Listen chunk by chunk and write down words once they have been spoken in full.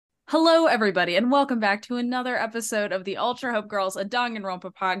Hello, everybody, and welcome back to another episode of the Ultra Hope Girls, a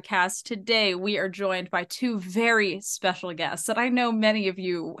Danganronpa podcast. Today, we are joined by two very special guests that I know many of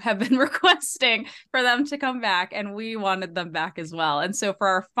you have been requesting for them to come back, and we wanted them back as well. And so for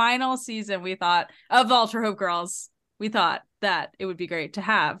our final season, of Ultra Hope Girls, we thought that it would be great to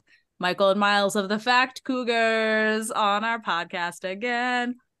have Michael and Miles of the Fact Cougars on our podcast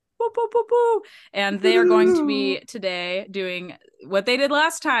again. And they are going to be today doing what they did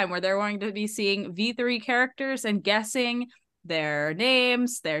last time, where they're going to be seeing V3 characters and guessing their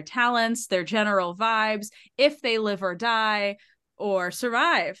names, their talents, their general vibes, if they live or die or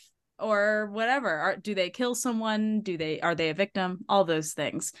survive or whatever. Do they kill someone? Are they a victim? All those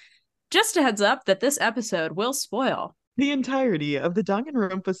things. Just a heads up that this episode will spoil the entirety of the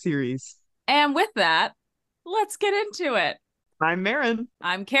Danganronpa series. And with that, let's get into it. I'm Marin.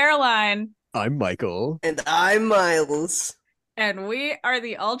 I'm Caroline. I'm Michael. And I'm Miles. And we are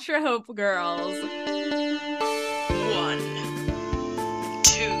the Ultra Hope Girls. 1,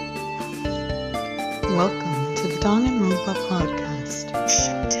 2. Welcome to the Danganronpa podcast.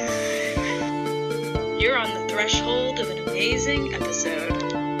 You're on the threshold of an amazing episode.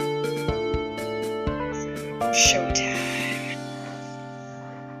 Showtime.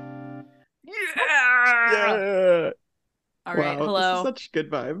 Yeah! All right, wow, hello. This is such good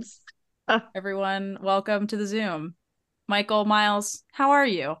vibes. Everyone, welcome to the Zoom. Michael, Miles, how are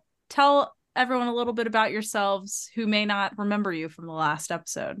you? Tell everyone a little bit about yourselves who may not remember you from the last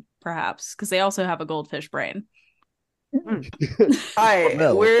episode, perhaps, because they also have a goldfish brain. Hi,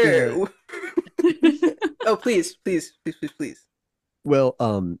 Well, we're... Oh, please. Well,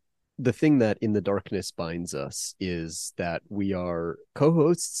 the thing that in the darkness binds us is that we are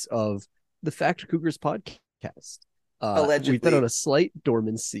co-hosts of the Fact Cougars podcast. Allegedly. We've been on a slight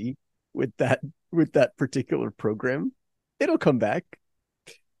dormancy with that particular program. It'll come back.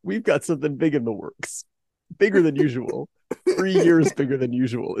 We've got something big in the works. Bigger than usual. 3 years bigger than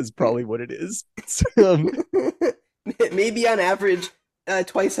usual is probably what it is. Maybe on average,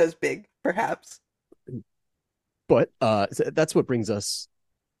 twice as big, perhaps. But so that's what brings us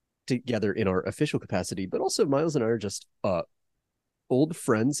together in our official capacity. But also, Miles and I are just old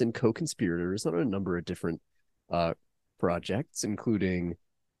friends and co-conspirators on a number of different projects, including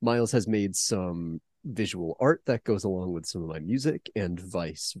Miles has made some visual art that goes along with some of my music and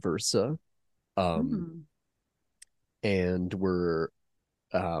vice versa. And we're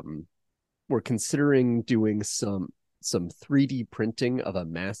considering doing some 3D printing of a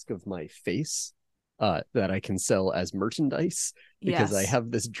mask of my face that I can sell as merchandise, because I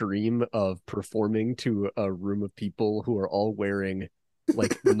have this dream of performing to a room of people who are all wearing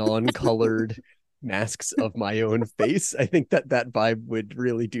like non-colored masks of my own face. I think that vibe would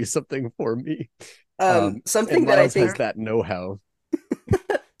really do something for me. Something that I think has that know-how.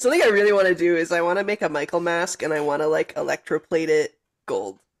 Something I really want to do is I want to make a Michael mask and I want to like electroplate it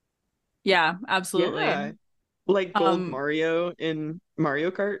gold. Yeah, absolutely. Yeah. Like gold Mario in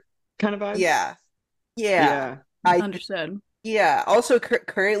Mario Kart kind of vibe. Yeah. I understood. Yeah. Also,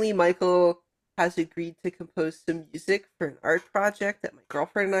 currently Michael has agreed to compose some music for an art project that my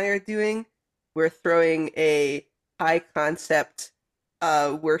girlfriend and I are doing. We're throwing a high concept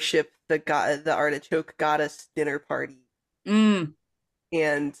worship the artichoke goddess dinner party. And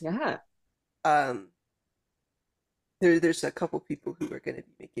there's a couple people who are going to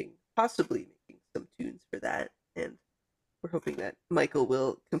be possibly making some tunes for that, and we're hoping that Michael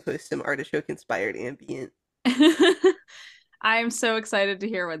will compose some artichoke inspired ambient. I'm so excited to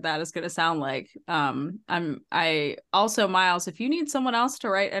hear what that is going to sound like. I also, Miles, if you need someone else to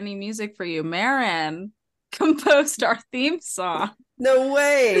write any music for you, Marin composed our theme song. No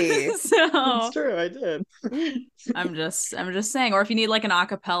way. So that's true. I did. I'm just saying, or if you need like an a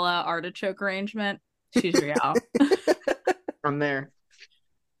cappella artichoke arrangement, she's your gal. From there.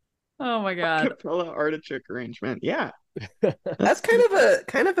 Oh my god. Acapella artichoke arrangement. Yeah. That's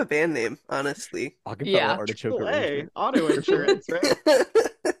kind of a band name, honestly. Acapella artichoke arrangement. Auto insurance, right?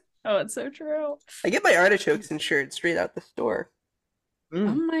 Oh, it's so true. I get my artichokes insured straight out the store. Oh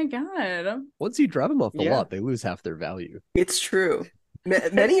my god. Once you drive them off the lot, they lose half their value. It's true.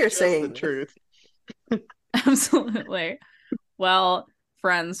 Many are saying the truth. Absolutely. Well,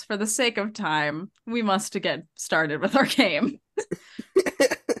 friends, for the sake of time, we must get started with our game.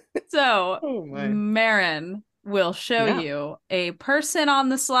 So, Marin will show you a person on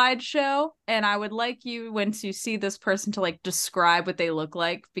the slideshow, and I would like you, when you see this person, to like describe what they look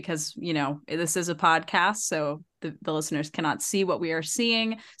like, because this is a podcast, so the listeners cannot see what we are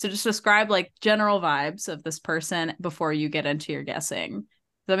seeing. So just describe like general vibes of this person before you get into your guessing. Does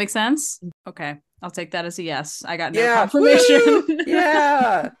that make sense? Okay. I'll take that as a yes. I got no Yeah. confirmation. Woo!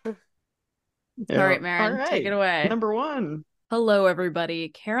 Yeah. All right, Marin, All right. take it away. Number 1. Hello, everybody.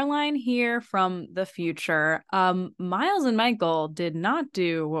 Caroline here from the future. Miles and Michael did not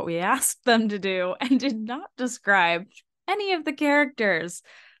do what we asked them to do and did not describe any of the characters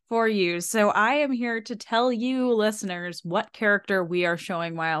for you. So I am here to tell you, listeners, what character we are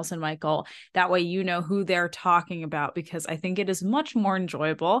showing Miles and Michael. That way you know who they're talking about, because I think it is much more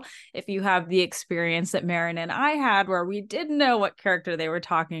enjoyable if you have the experience that Marin and I had where we didn't know what character they were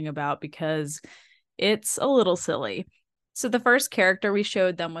talking about, because it's a little silly. So the first character we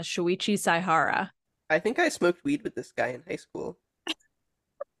showed them was Shuichi Saihara. I think I smoked weed with this guy in high school.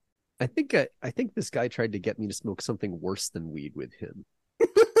 I think this guy tried to get me to smoke something worse than weed with him.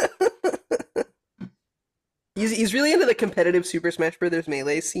 He's really into the competitive Super Smash Brothers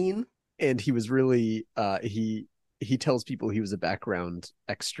Melee scene. And he was really he tells people he was a background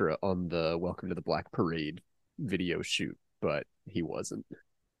extra on the Welcome to the Black Parade video shoot, but he wasn't.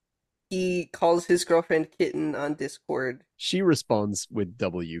 He calls his girlfriend Kitten on Discord. She responds with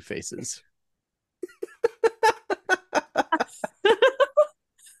W faces.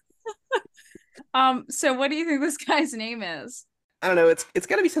 So what do you think this guy's name is? I don't know, it's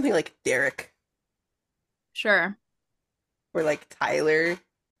gotta be something like Derek. Sure. Or like Tyler.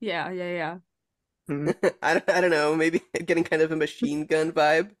 Yeah. I don't know, maybe getting kind of a machine gun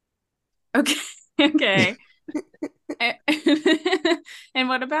vibe. Okay. And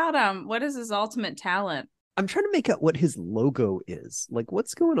what about what is his ultimate talent? I'm trying to make out what his logo is. Like,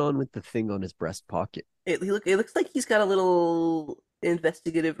 what's going on with the thing on his breast pocket? It looks like he's got a little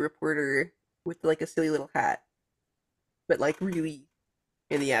investigative reporter with like a silly little hat, but like really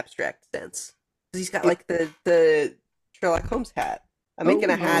in the abstract sense. 'Cause he's got like the Sherlock Holmes hat. I'm making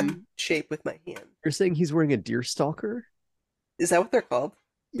a hat shape with my hand. You're saying he's wearing a deerstalker? Is that what they're called?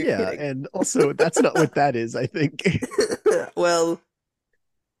 You're kidding. And also that's not what that is, I think. Well,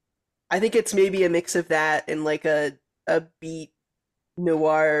 I think it's maybe a mix of that and like a beat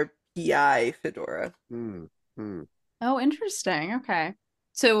noir PI fedora. Oh, interesting. Okay.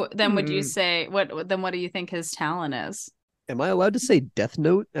 So then would you say what do you think his talent is? Am I allowed to say Death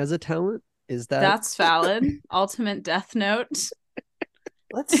Note as a talent? Is That's valid. Ultimate Death Note.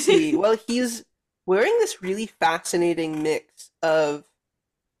 Let's see. Well, he's wearing this really fascinating mix of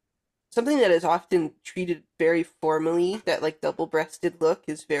something that is often treated very formally, that like double-breasted look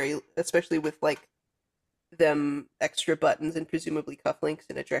is very, especially with like them extra buttons and presumably cufflinks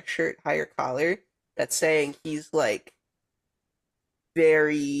and a dress shirt, higher collar, that's saying he's like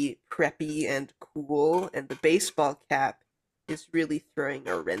very preppy and cool, and the baseball cap is really throwing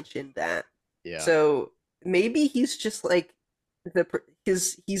a wrench in that. Yeah. So maybe he's just like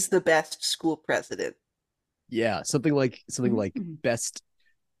he's the best school president. Yeah, something like best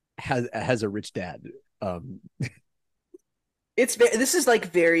has a rich dad. This is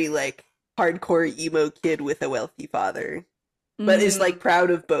like very like hardcore emo kid with a wealthy father, but is like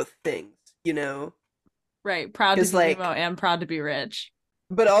proud of both things, you know? Right, proud to be like, emo and proud to be rich.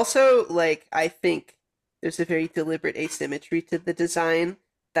 But also, like, I think there's a very deliberate asymmetry to the design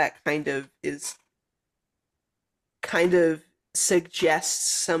that kind of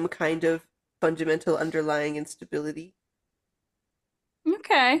suggests some kind of fundamental underlying instability.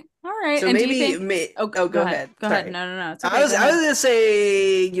 Okay, all right. So and maybe, do you think... go ahead. Go ahead. No. It's okay. I was gonna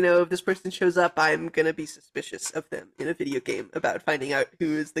say, you know, if this person shows up, I'm gonna be suspicious of them in a video game about finding out who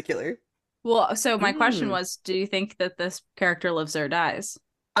is the killer. Well, so my question was, do you think that this character lives or dies?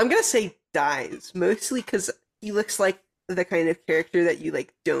 I'm gonna say dies, mostly because he looks like the kind of character that you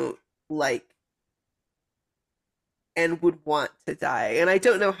like don't like and would want to die. And I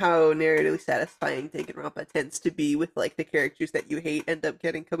don't know how narratively satisfying Danganronpa tends to be with like the characters that you hate end up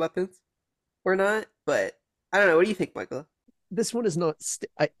getting comeuppance or not, but I don't know. What do you think, Michael? This one is not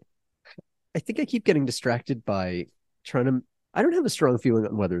I think I keep getting distracted by trying to I don't have a strong feeling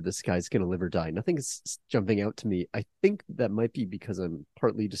on whether this guy's going to live or die. Nothing is jumping out to me. I think that might be because I'm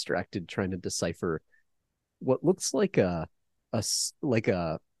partly distracted trying to decipher what looks like a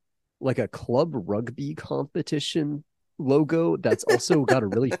club rugby competition logo that's also got a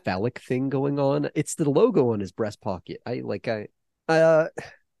really phallic thing going on. It's the logo on his breast pocket.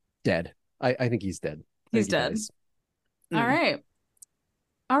 Dead. I think he's dead. He's dead. All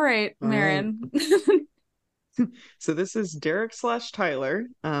right, Marin. So this is Derek / Tyler,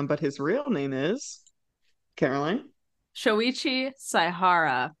 but his real name is Caroline. Shoichi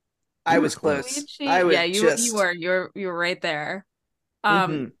Saihara. I was close. You were right there.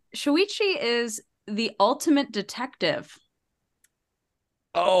 Shoichi is the ultimate detective.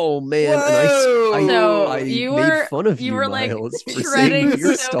 Oh man, and Whoa! I you made were fun of you you, were like Miles, for treading saying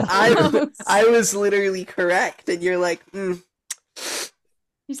beer so stall. close. I was literally correct, and you're like, You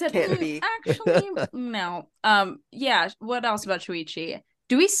said can't be. actually no. Yeah, what else about Shuichi?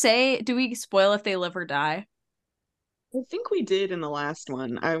 Do we spoil if they live or die? I think we did in the last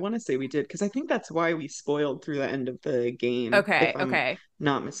one. I want to say we did because I think that's why we spoiled through the end of the game, Okay, if I'm okay.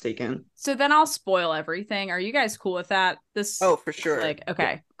 not mistaken. So then I'll spoil everything. Are you guys cool with that? Oh, for sure. Like,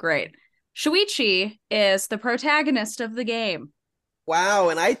 okay, great. Shuichi is the protagonist of the game. Wow,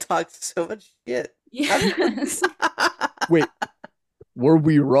 and I talked so much shit. Yes. Wait, were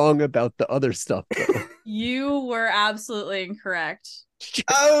we wrong about the other stuff though? You were absolutely incorrect.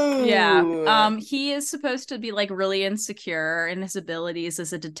 Oh Yeah. He is supposed to be like really insecure in his abilities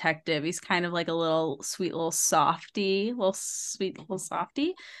as a detective. He's kind of like a little sweet little softy, little sweet little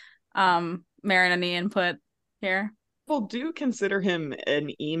softy. Marin, any input here? People do consider him an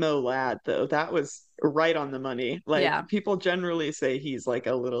emo lad, though. That was right on the money. Like Yeah. people generally say he's like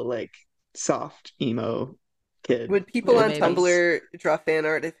a little like soft emo kid. Would people Yeah, on maybe. Tumblr draw fan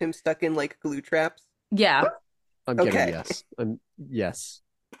art of him stuck in like glue traps? Yeah. I'm getting Okay. yes. Yes.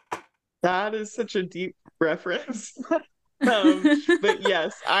 That is such a deep reference. But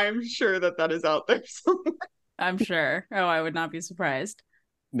yes, I'm sure that is out there somewhere. I'm sure. Oh, I would not be surprised.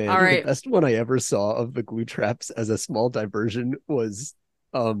 Man, All right. the best one I ever saw of the glue traps as a small diversion was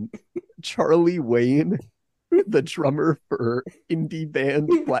Charlie Wayne, the drummer for indie band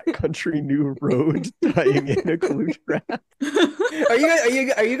Black Country New Road, dying in a glue trap. Are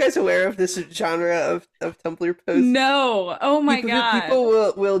you guys aware of this genre of Tumblr posts? No. Oh my God.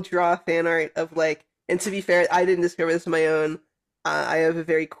 People will draw fan art of like, and to be fair, I didn't discover this on my own. I have a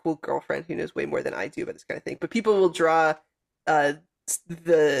very cool girlfriend who knows way more than I do about this kind of thing. But people will draw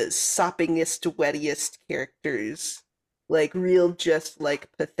the soppingest, wettiest characters, like real, just like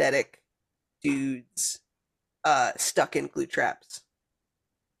pathetic dudes, stuck in glue traps,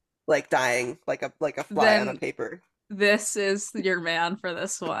 like dying, like a fly on a paper. This is your man for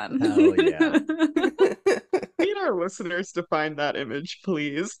this one. Hell yeah. Need our listeners to find that image,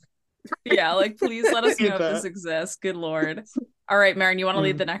 please. Yeah, like please let us know Need if this that. exists. Good Lord. All right, Marin, you want to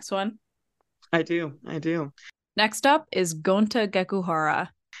lead the next one? I do. Next up is Gonta Gekuhara.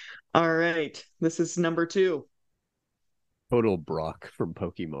 All right. This is number 2. Total Brock from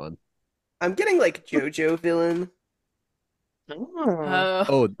Pokemon. I'm getting like JoJo villain.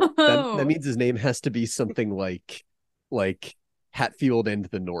 Oh, that means his name has to be something like Hatfield and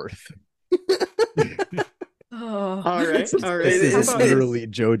the North. Oh. All right. This is How about literally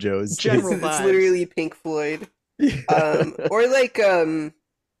JoJo's. General It's vibes? literally Pink Floyd. Or like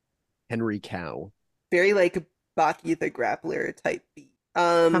Henry Cow. very like Baki the Grappler type beat.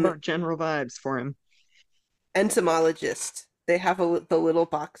 How about general vibes for him? Entomologist. They have the little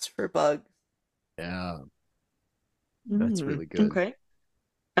box for bugs. Yeah. That's really good. Okay.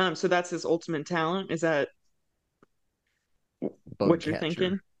 So that's his ultimate talent. Is that Bug what you're catcher.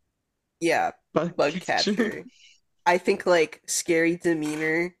 thinking? Yeah, Bug catcher. I think like scary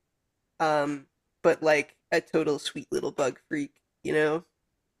demeanor, but like a total sweet little bug freak, you know?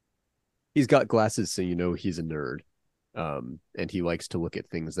 He's got glasses, so you know he's a nerd. And he likes to look at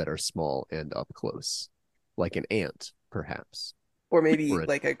things that are small and up close, like an ant, perhaps, Or maybe Or a-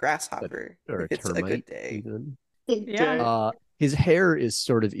 like a grasshopper. or if a it's a termite. good day. Even. Yeah. His hair is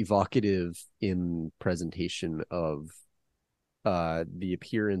sort of evocative in presentation of the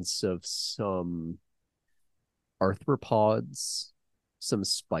appearance of some arthropods, some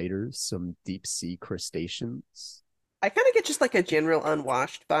spiders, some deep sea crustaceans. I kind of get just like a general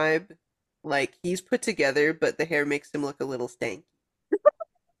unwashed vibe. Like he's put together, but the hair makes him look a little stanky.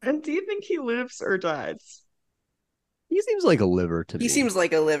 And do you think he lives or dies? He seems like a liver to me. He seems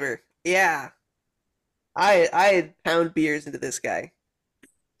like a liver. Yeah. I'd pound beers into this guy.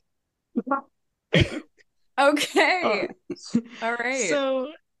 Okay. All right.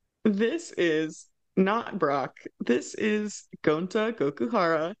 So this is not Brock. This is Gonta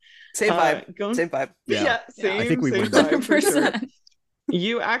Gokuhara. Same vibe. Same vibe. Yeah, same. I think we same win. vibe for sure. 100%.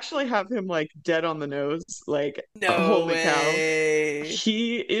 You actually have him like dead on the nose. Like, No holy way. cow.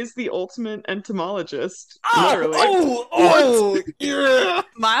 He is the ultimate entomologist. Ah! Literally. Yeah.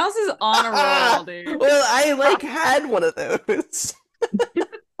 Miles is on a roll, dude. Well, I like had one of those.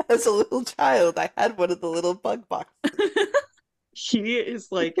 As a little child, I had one of the little bug boxes. He is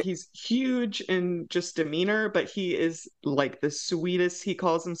like, he's huge in just demeanor, but he is like the sweetest. He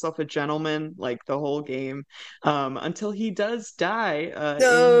calls himself a gentleman like the whole game, until he does die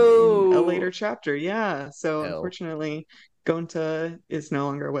in a later chapter. Yeah. So Hell. unfortunately, Gonta is no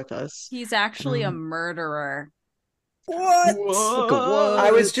longer with us. He's actually a murderer. What? What?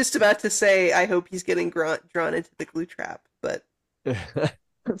 I was just about to say, I hope he's getting drawn into the glue trap, but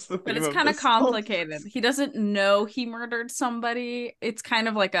That's the But theme it's of kind of this film. complicated. He doesn't know he murdered somebody. It's kind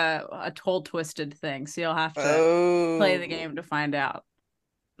of like a told twisted thing. So you'll have to play the game to find out.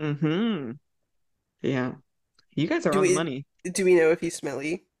 Mm-hmm. Yeah. You guys are Do on the we money. do we know if he's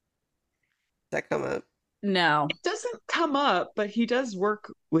smelly? Does that come up? No. It doesn't come up, but he does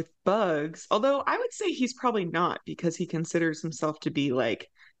work with bugs. Although I would say he's probably not because he considers himself to be like,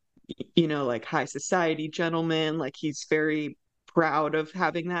 like high society gentleman. Like he's very proud of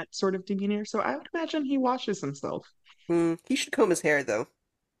having that sort of demeanor. So I would imagine he washes himself. He should comb his hair though.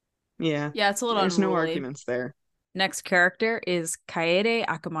 Yeah. Yeah, it's a little There's no unruly. arguments there. Next character is Kaede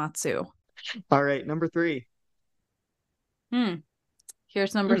Akamatsu. All right, number 3.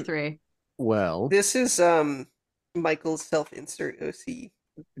 Here's number 3. Well, This is Michael's self-insert OC.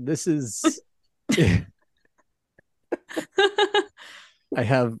 this is I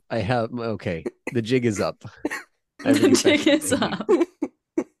have okay. The jig is up. The jig is up.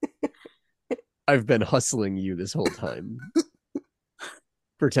 I've been hustling you this whole time.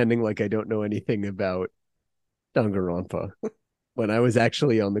 Pretending like I don't know anything about Danganronpa when I was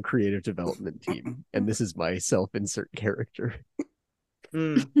actually on the creative development team, and this is my self-insert character.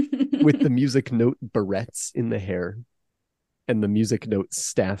 With the music note barrettes in the hair and the music note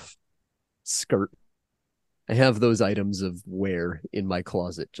staff skirt. I have those items of wear in my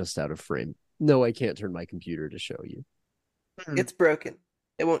closet just out of frame. No, I can't turn my computer to show you. It's broken.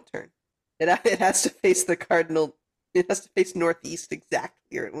 It won't turn. It has to face the cardinal. It has to face northeast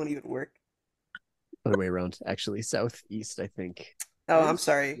exactly, or it won't even work. Other way around, actually, southeast, I think. Oh, I'm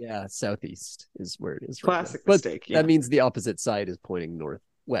sorry. Yeah, southeast is where it is. Classic right mistake. That means the opposite side is pointing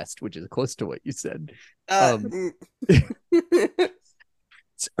northwest, which is close to what you said. It's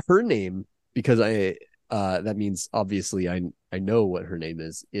her name, because that means obviously I know what her name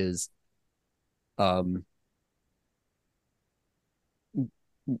is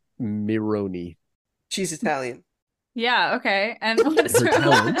Mironi. She's Italian. Yeah, okay. And what is Her her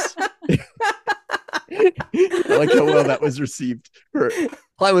talent. I like how well that was received. Her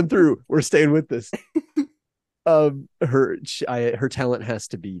plowing through. We're staying with this. Her talent has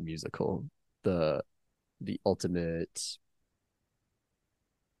to be musical. The ultimate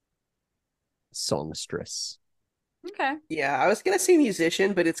songstress. Okay. Yeah, I was gonna say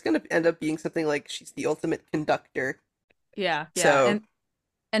musician, but it's gonna end up being something like she's the ultimate conductor. Yeah. So-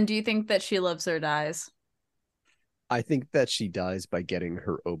 And do you think that she lives or dies? I think that she dies by getting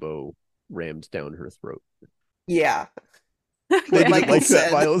her oboe rammed down her throat. Yeah. They Okay. didn't Michael like said.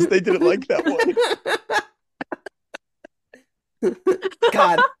 that, Miles. They didn't like that one.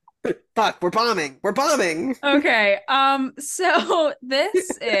 God. Fuck, we're bombing. We're bombing. Okay. So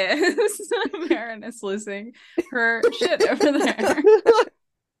this is Marinus losing her shit over there.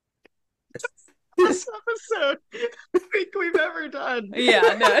 This episode I think we've ever done. Yeah,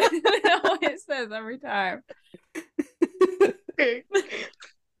 no, it always says every time. Okay.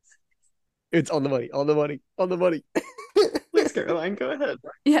 It's on the money, on the money, on the money. Please, Caroline, go ahead.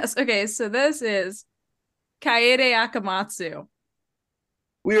 Yes, okay, so this is Kaede Akamatsu.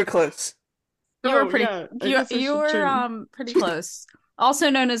 We were close. You were Oh, pretty yeah, I guess I you should were change. pretty close. Also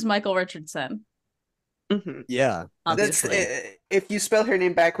known as Michael Richardson. Mhm. Yeah. That's Obviously. if you spell her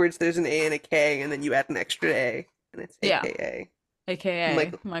name backwards, there's an A and a K, and then you add an extra A, and it's Yeah. AKA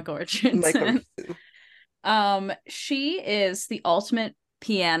AKA Michael Richardson. Michael Richardson. She is the ultimate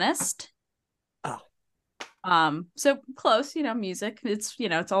pianist. Oh. So close, music. It's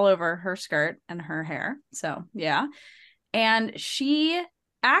it's all over her skirt and her hair. So yeah. And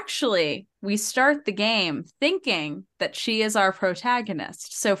we start the game thinking that she is our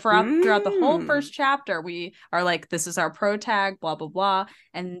protagonist. So throughout the whole first chapter, we are like, this is our protag, blah, blah, blah.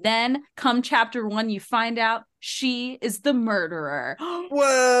 And then come chapter 1, you find out she is the murderer.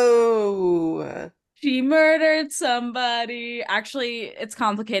 Whoa. She murdered somebody. Actually, it's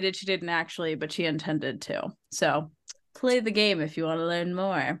complicated. She didn't actually, but she intended to. So play the game if you want to learn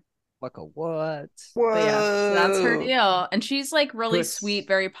more. Like a what? Whoa. But yeah, so that's her deal. And she's like really Twist. sweet,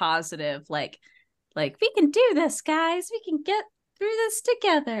 very positive. Like we can do this, guys. We can get through this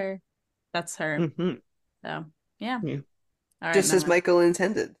together. That's her. Mhm. So yeah. Yeah. All right, Just as Michael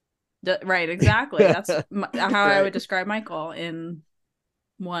intended. right, exactly. That's how I Right. would describe Michael in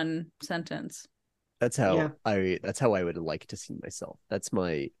one sentence. That's how Yeah. I would like to see myself. That's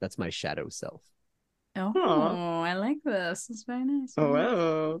my shadow self. Oh, Aw. I like this. It's very nice. Oh, Very nice.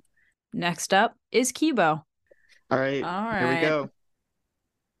 wow. Next up is Kibo. All right. All Here we right. go.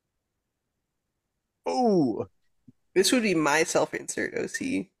 Oh, This would be my self-insert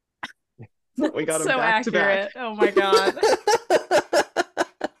OC. We got him So back to back. accurate. Oh my god.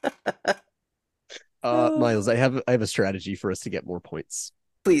 Miles, I have a strategy for us to get more points.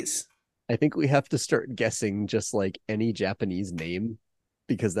 Please. I think we have to start guessing just like any Japanese name,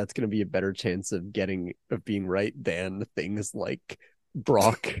 because that's going to be a better chance of being right than things like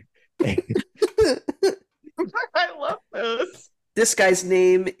Brock. I love those. This guy's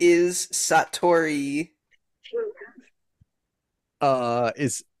name is Satori.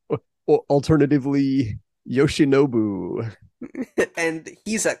 Is alternatively Yoshinobu. And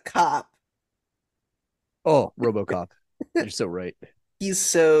he's a cop. Oh, RoboCop. You're so right. He's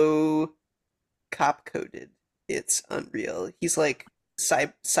so cop coded. It's unreal. He's like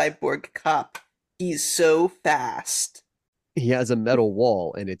cyborg cop. He's so fast. He has a metal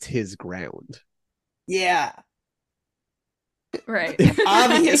wall and it's his ground. Yeah. Right.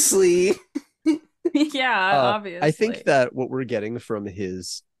 Obviously. Yeah, obviously. I think that what we're getting from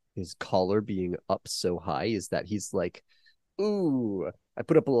his collar being up so high is that he's like, ooh, I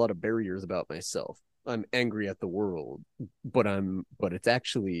put up a lot of barriers about myself. I'm angry at the world, but it's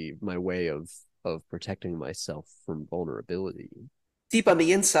actually my way of protecting myself from vulnerability. Deep on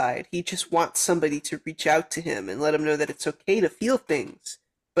the inside, he just wants somebody to reach out to him and let him know that it's okay to feel things.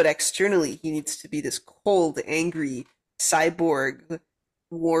 But externally, he needs to be this cold, angry cyborg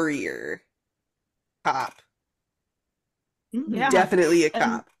warrior cop. Yeah. Definitely a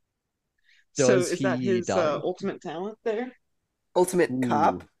cop. So Does is that he his die? ultimate talent there? Ultimate Ooh.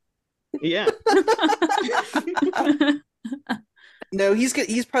 cop. Yeah. No, he's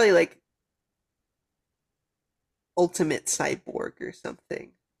probably like ultimate cyborg or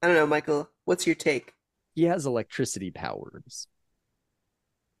something. I don't know, Michael. What's your take? He has electricity powers.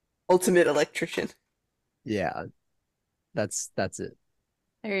 Ultimate electrician. Yeah, that's it.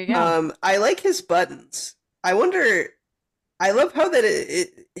 There you go. I like his buttons. I wonder. I love how that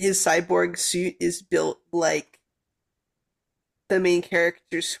his cyborg suit is built like the main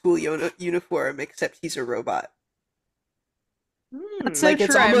character's school uniform, except he's a robot. That's so Like, true.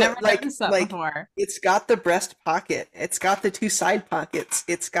 it's I've almost never like- noticed that like- before. It's got the breast pocket. It's got the two side pockets.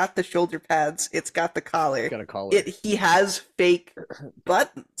 It's got the shoulder pads. It's got the collar. Got a collar. He has fake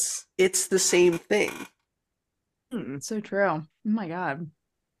buttons. It's the same thing. It's so true. Oh my god.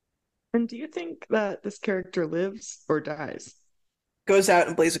 And do you think that this character lives or dies? Goes out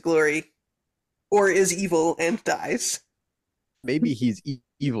in blaze of glory, or is evil and dies. Maybe he's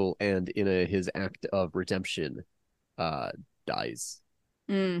evil and in his act of redemption, dies.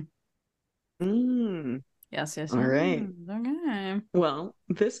 Mm. Mm. Yes. All right. Okay. Well,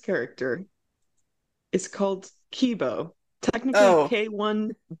 this character is called Kibo, technically Oh.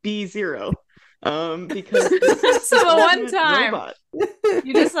 K1B0, because this is So the one ultimate time robot.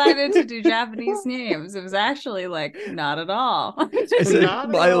 you decided to do Japanese names, it was actually like not at all. I said, Not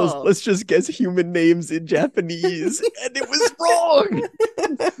at Miles, all. let's just guess human names in Japanese, and it was wrong.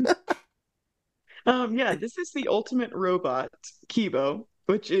 Yeah, this is the ultimate robot, Kibo,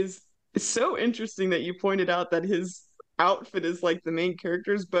 which is so interesting that you pointed out that his outfit is like the main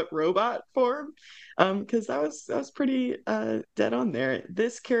character's but robot form. Because that was pretty dead on there.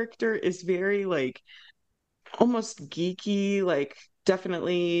 This character is very like almost geeky, like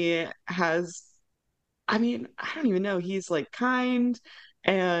definitely has, I mean, I don't even know, he's like kind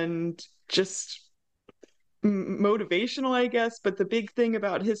and just motivational, I guess. But the big thing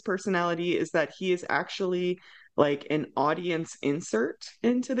about his personality is that he is actually like an audience insert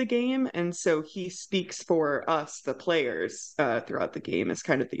into the game. And so he speaks for us, the players, throughout the game is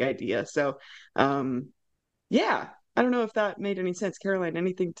kind of the idea. So, yeah, I don't know if that made any sense. Caroline,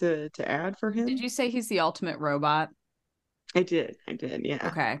 anything to add for him? Did you say he's the ultimate robot? I did. Yeah.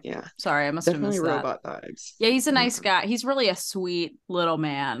 Okay. Yeah. Sorry, I must have Definitely missed that. robot vibes. Yeah, he's a nice guy. He's really a sweet little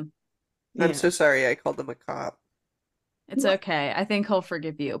man. I'm Yeah. so sorry I called him a cop. It's okay. I think he'll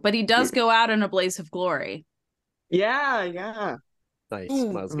forgive you. But he does go out in a blaze of glory. Yeah. Nice.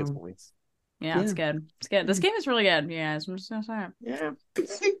 Ooh. Miles gets points. Yeah, it's good. It's good. This game is really good. Yeah, I'm just gonna say. Yeah.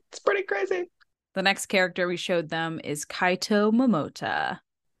 It's pretty crazy. The next character we showed them is Kaito Momota.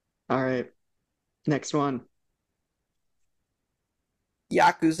 All right. Next one.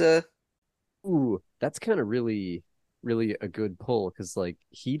 Yakuza. Ooh, that's kind of really a good pull, because like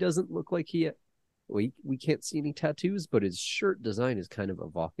he doesn't look like we can't see any tattoos, but his shirt design is kind of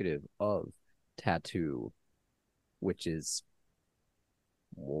evocative of tattoo, which is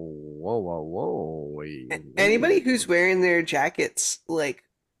whoa. Anybody who's wearing their jackets like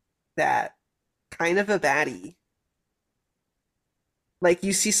that, kind of a baddie. Like,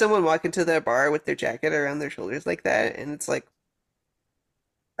 you see someone walk into their bar with their jacket around their shoulders like that, and it's like,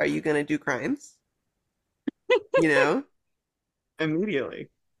 are you gonna do crimes? You know? Immediately.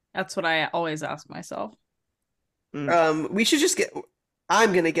 That's what I always ask myself. We should just get.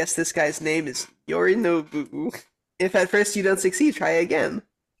 I'm gonna guess this guy's name is Yorinobu. If at first you don't succeed, try again.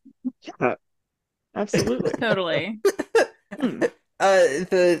 Yeah, absolutely. Totally. Hmm.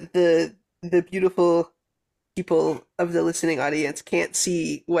 The beautiful people of the listening audience can't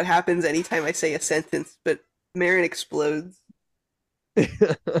see what happens anytime I say a sentence, but Marin explodes.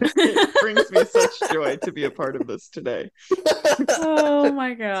 It brings me such joy to be a part of this today. Oh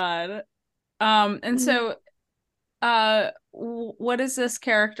my god. And so what is this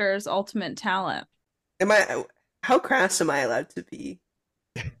character's ultimate talent? How crass am I allowed to be?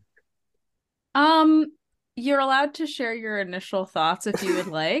 You're allowed to share your initial thoughts if you would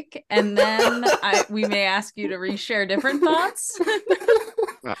like, and then we may ask you to reshare different thoughts.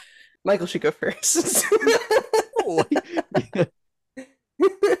 Michael should go first.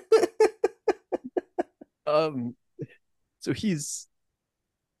 So he's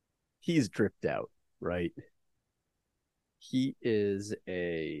dripped out, right? He is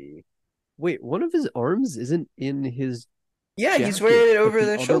wait, one of his arms isn't in his Yeah, jacket, he's wearing it over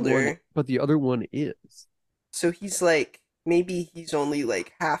the shoulder. But the other one is. So he's like, maybe he's only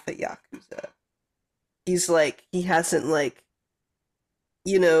like half a Yakuza. He's like, he hasn't like,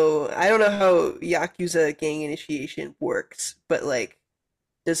 I don't know how Yakuza gang initiation works, but like,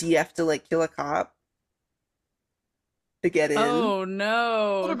 does he have to like kill a cop to get in? Oh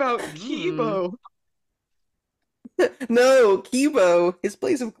no. What about Kibo? No, Kibo, his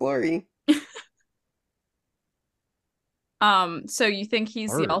blaze of glory. So you think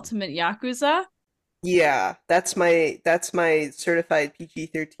he's the ultimate Yakuza? Yeah, that's my certified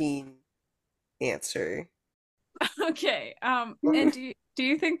PG-13 answer. Okay. And do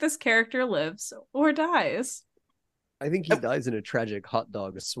you think this character lives or dies? I think he dies in a tragic hot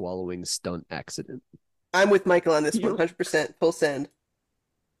dog swallowing stunt accident. I'm with Michael on this 100%. Full send.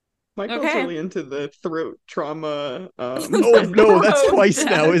 Michael's really into the throat trauma. Oh no, that's twice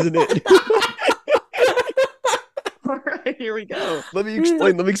now, isn't it? All right, here we go. Let me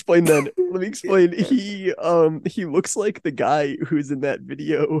explain then. He looks like the guy who's in that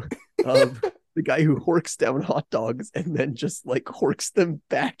video of the guy who horks down hot dogs and then just like horks them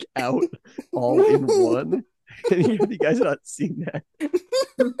back out all in one. And you guys have not seen that.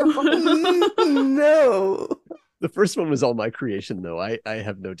 No. The first one was all my creation, though. I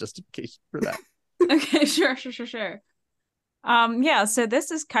have no justification for that. Okay, sure. Yeah, so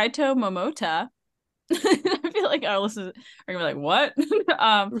this is Kaito Momota. I feel like our listeners are gonna be like, what?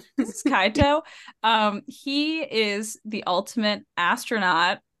 This is Kaito. He is the ultimate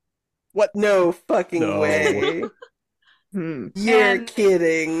astronaut. What? No fucking way. You're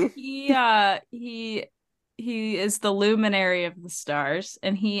kidding. He is the luminary of the stars,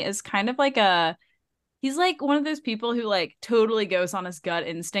 and he is kind of like he's like one of those people who like totally goes on his gut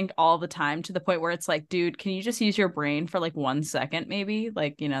instinct all the time, to the point where it's like, dude, can you just use your brain for like 1 second, maybe?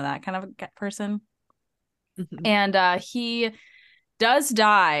 Like, that kind of person. And he does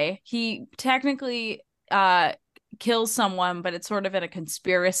die. He technically kills someone, but it's sort of in a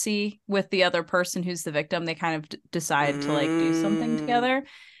conspiracy with the other person who's the victim. They kind of decide to like do something together.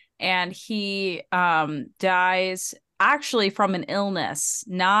 And he dies actually from an illness,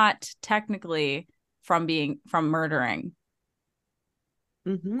 not technically from murdering.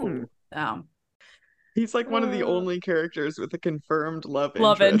 He's like one of the only characters with a confirmed love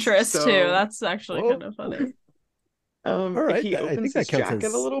interest so... too. That's actually kind of funny. All right, he opens his jacket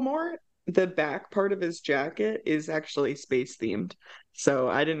a little more. The back part of his jacket is actually space themed, so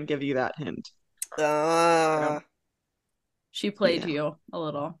I didn't give you that hint. She played you a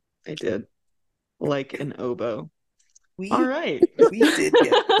little. I did, like an oboe. All right, we did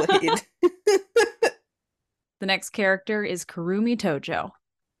get played. The next character is Kurumi Tojo.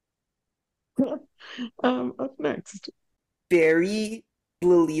 Up next, very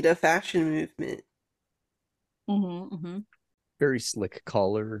Lolita fashion movement. Very slick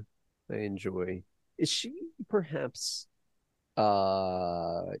collar. I enjoy. Is she perhaps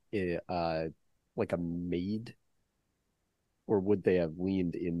like a maid, or would they have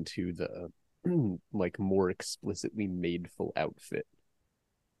leaned into the like more explicitly maidful outfit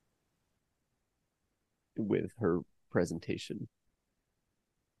with her presentation?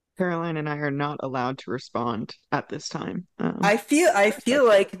 Caroline and I are not allowed to respond at this time. I feel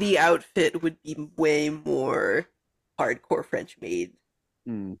like the outfit would be way more hardcore French maid,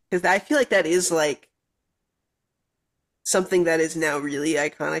 because I feel like that is like something that is now really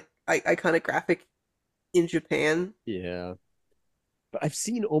iconographic in Japan. Yeah, but I've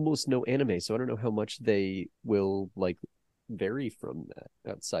seen almost no anime, so I don't know how much they will like vary from that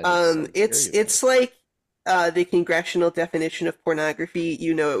outside. It's like the congressional definition of pornography.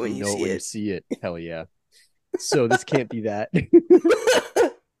 You know it when you know it see when you it. see it. Hell yeah. So this can't be that.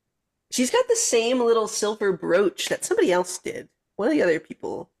 She's got the same little silver brooch that somebody else did. One of the other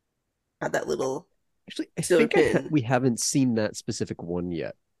people had that little Actually, I silver think pin. we haven't seen that specific one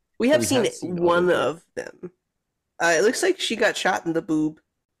yet. We have we seen have seen one others, of them. It looks like she got shot in the boob.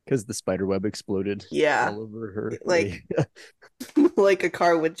 Because the spider web exploded Yeah. all over her. Like like a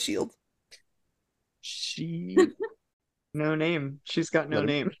car windshield. She No name. She's got no Let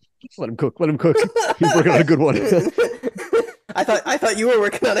him- name. let him cook. Let him cook. He's working on a good one. I thought you were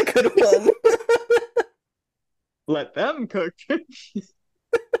working on a good one. Let them cook.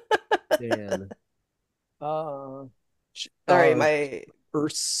 Dan. Sorry, my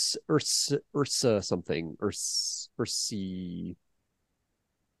Ursa something. Ursi.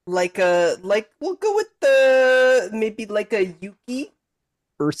 like we'll go with the maybe like a Yuki.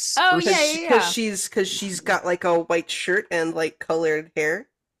 Oh, yeah. Because she's got like a white shirt and like colored hair,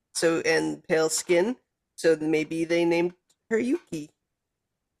 and pale skin. So maybe they named her Yuki.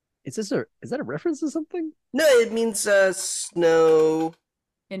 Is that a reference to something? No, it means snow.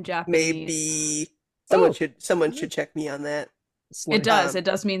 In Japanese. Maybe Oh. someone should check me on that. It does. It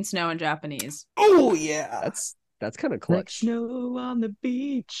does mean snow in Japanese. Oh yeah. That's kind of Like clutch. snow on the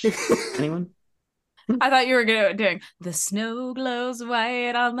beach. Anyone? I thought you were doing the snow glows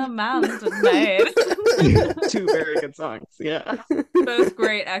white on the mountain tonight. Two very good songs. Yeah. Both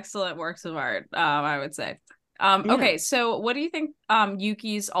great, excellent works of art, I would say. Okay, so what do you think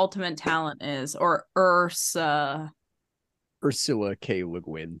Yuki's ultimate talent is, or Ursa? Ursula K. Le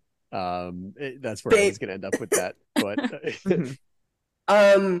Guin. That's where I was gonna end up with that. But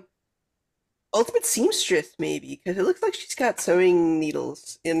ultimate seamstress maybe, because it looks like she's got sewing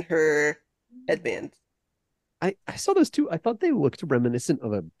needles in her headband. I saw those too. I thought they looked reminiscent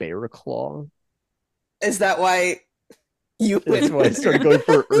of a bear claw. Is that why you That's why I started going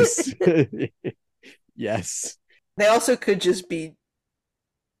for Ursa. Yes. They also could just be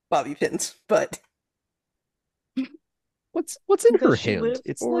bobby pins, but What's in her Does she hand? live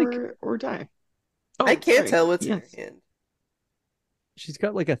It's or, like or die. Oh, I can't sorry. tell what's in Yes. her hand. she's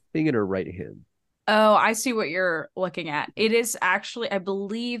got like a thing in her right hand. Oh, I see what you're looking at. It is actually, I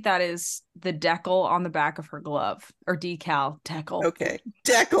believe that is the decal on the back of her glove, or decal. Decal. Okay.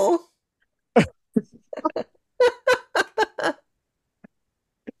 Deckle.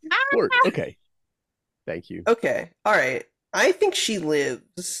 Word. Okay. Thank you. Okay. All right. I think she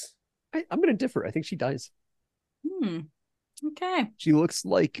lives. I'm gonna differ. I think she dies. Okay. She looks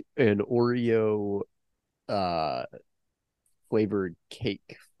like an Oreo flavored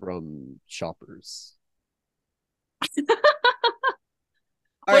cake from Shoppers. All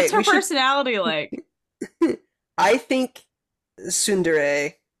What's right, her we should- personality like? I think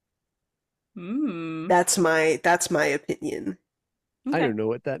tsundere. Hmm. That's my opinion. I Okay. don't know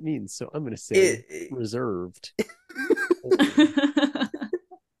what that means, so I'm gonna say It- reserved.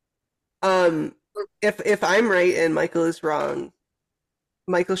 If I'm right and Michael is wrong,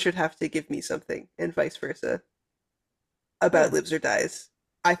 Michael should have to give me something, and vice versa. About lives or dies.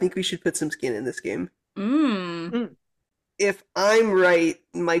 I think we should put some skin in this game. If I'm right,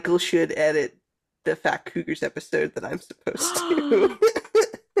 Michael should edit the Fat Cougars episode that I'm supposed to.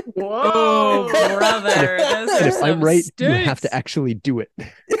 Whoa. Oh, brother. Those And are if I'm some right, you have stakes. to actually do it.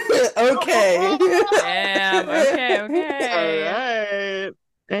 Okay. Damn. Okay. All right.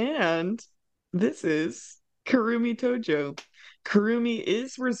 And this is Kurumi Tojo. Kurumi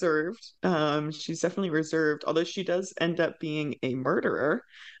is reserved. She's definitely reserved, although she does end up being a murderer,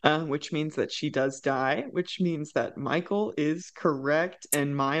 which means that she does die, which means that Michael is correct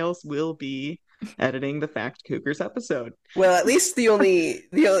and Miles will be editing the Fact Cougars episode. Well, at least the only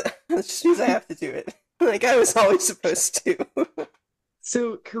that just means I have to do it. Like I was always supposed to.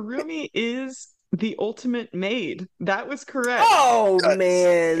 So Kurumi is the ultimate maid. That was correct. Oh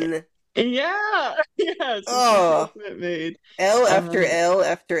man. Yeah. Yeah. So Oh. she's the ultimate maid. L after L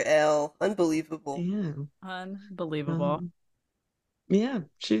after L. Unbelievable. Yeah. Unbelievable. Yeah,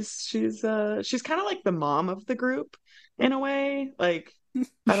 she's kind of like the mom of the group in a way. Like,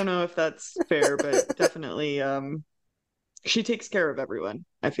 I don't know if that's fair, but definitely she takes care of everyone,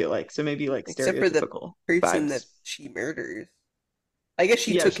 I feel like. So maybe like Except for the stereotypical person vibes. that she murders. I guess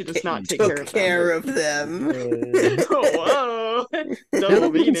she Yeah, took she does not take took care of them. Oh, whoa. Now Double that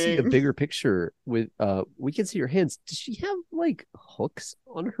we can see a meaning. bigger picture with we can see her hands. Does she have like hooks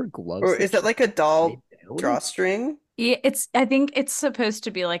on her gloves? Or is that like a doll made down? drawstring? Yeah, I think it's supposed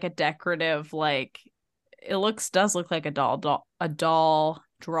to be like a decorative, like it does look like a doll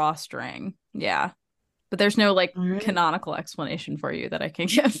drawstring. Yeah. But there's no like All right. canonical explanation for you that I can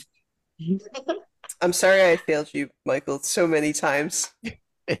give. I'm sorry I failed you, Michael, so many times.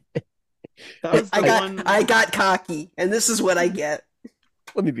 That was the one. I got cocky, and this is what I get.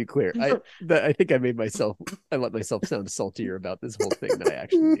 Let me be clear. I think I let myself sound saltier about this whole thing than I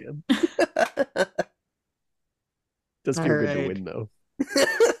actually am. Does feel good to win, though.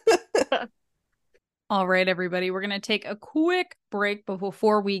 All right, everybody, we're going to take a quick break, but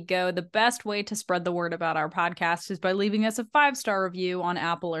before we go, the best way to spread the word about our podcast is by leaving us a 5-star review on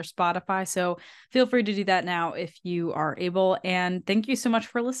Apple or Spotify. So feel free to do that now if you are able. And thank you so much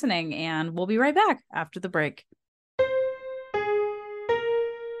for listening. And we'll be right back after the break.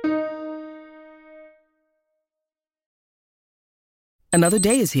 Another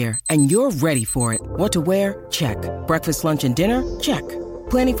day is here, and you're ready for it. What to wear? Check. Breakfast, lunch, and dinner? Check.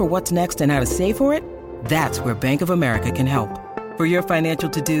 Planning for what's next and how to save for it? That's where Bank of America can help. For your financial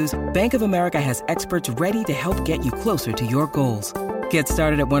to-dos, Bank of America has experts ready to help get you closer to your goals. Get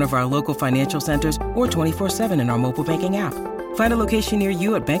started at one of our local financial centers or 24/7 in our mobile banking app. Find a location near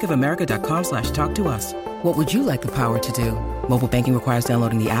you at bankofamerica.com/talktous. What would you like the power to do? Mobile banking requires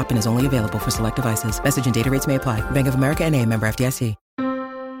downloading the app and is only available for select devices. Message and data rates may apply. Bank of America N.A., member FDIC.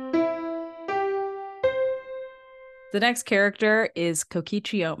 The next character is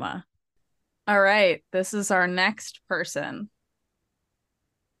Kokichioma. All right, this is our next person.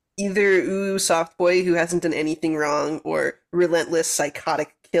 Either ooh, soft boy who hasn't done anything wrong, or relentless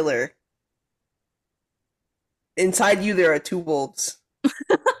psychotic killer. Inside you, there are 2 wolves.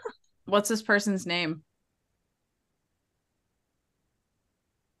 What's this person's name?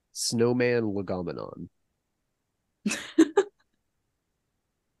 Snowman Legomenon.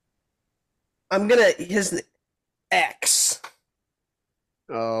 I'm gonna his X.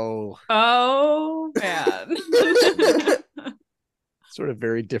 Oh, Man. sort of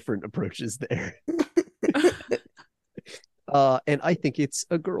very different approaches there. And I think it's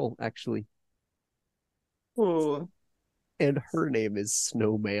a girl, actually. Ooh. And her name is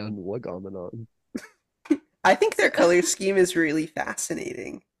Snowman Legomenon. I think their color scheme is really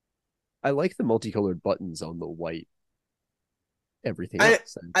fascinating. I like the multicolored buttons on the white. Everything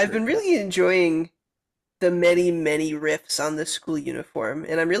else. I've been really enjoying the many, many riffs on the school uniform,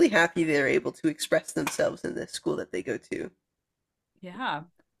 and I'm really happy they're able to express themselves in the school that they go to. Yeah.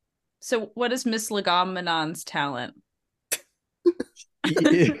 So what is Miss Legomenon's talent?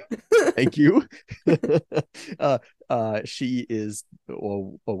 Thank you. She is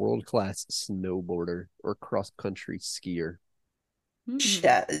a world-class snowboarder or cross-country skier.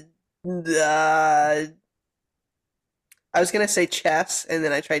 I was gonna say chess, and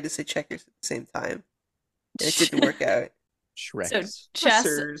then I tried to say checkers at the same time. And it didn't work out. Shrek. So chess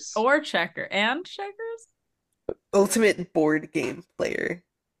Chessers. or checker and checkers? Ultimate board game player.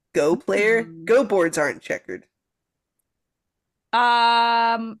 Go player? Go boards aren't checkered.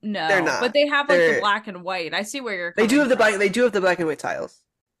 No. They're not. But they have like the black and white. I see where you're They coming do have the from. black. They do have the black and white tiles.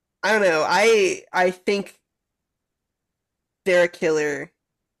 I don't know. I think they're a killer.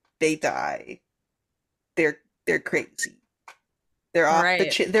 They die. They're crazy. They're off the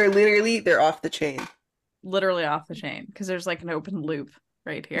chain. They're off the chain. Literally off the chain because there's like an open loop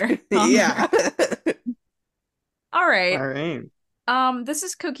right here. Yeah. All right. All right. This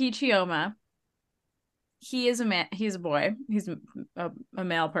is Kokichioma. He is a man. He's a boy. He's a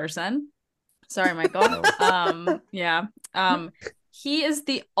male person. Sorry, Michael. Yeah. He is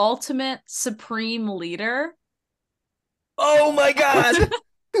the ultimate supreme leader. Oh my god.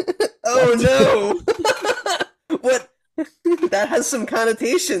 Oh no. What? That has some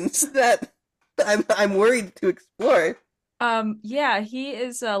connotations that I'm worried to explore. Yeah, he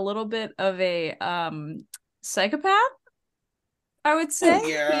is a little bit of a psychopath, I would say.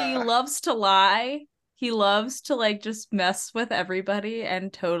 Yeah. He loves to lie. He loves to like just mess with everybody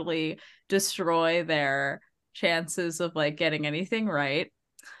and totally destroy their chances of like getting anything right.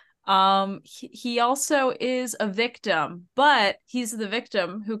 He also is a victim, but he's the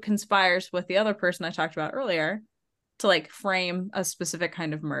victim who conspires with the other person I talked about earlier to like frame a specific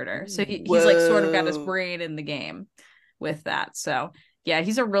kind of murder. So he's like sort of got his brain in the game with that. So yeah,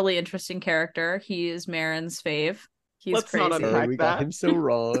 he's a really interesting character. He is Marin's fave. He's Let's crazy. not unpack we got that. him so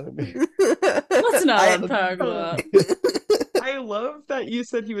wrong. Let's not unpack that. I love that you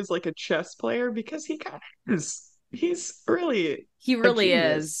said he was like a chess player because he kind of is. He really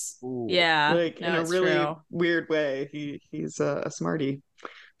is. Ooh. Yeah. like in a really true. weird way. He's a smarty.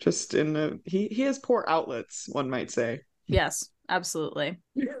 Just he has poor outlets, one might say. Yes, absolutely.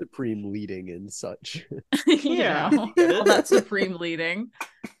 Supreme leading and such. Yeah. All that supreme leading.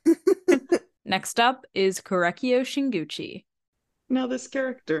 Next up is Korekio Shinguchi. Now this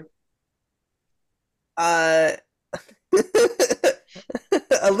character.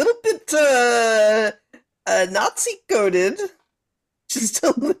 a little bit Nazi coded, just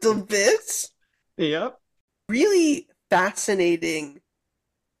a little bit. Yep. Really fascinating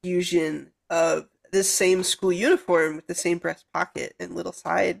fusion of this same school uniform with the same breast pocket and little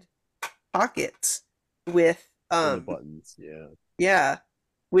side pockets with And the buttons, yeah. yeah,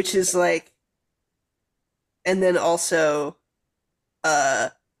 which is like, and then also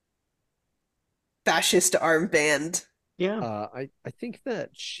fascist armband. Yeah. I think that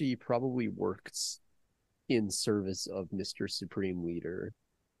she probably works in service of Mr. Supreme Leader.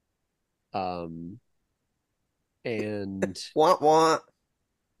 And Want want.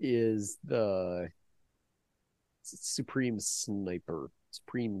 is the Supreme Sniper,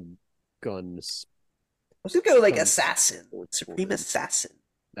 Supreme Gun. I was gonna go like Gun assassin, Sports supreme Woman. assassin,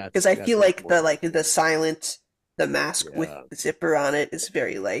 That's because I feel like more- the silent, the mask with Yeah. the zipper on it is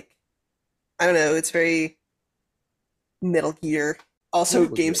very like, I don't know, it's very Metal Gear. Also,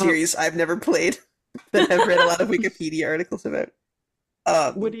 Metal game Gear. series I've never played, but I've read a lot of Wikipedia articles about.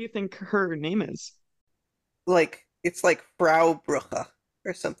 What do you think her name is? Like it's like Frau Bruche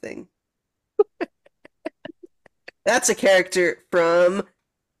or something. That's a character from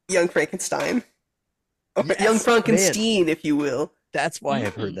Young Frankenstein. Or Yes, Young man. Frankenstein, if you will. That's why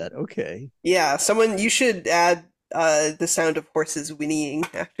I've heard that. Okay. Yeah, someone you should add the sound of horses whinnying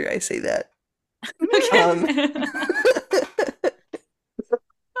after I say that. Um,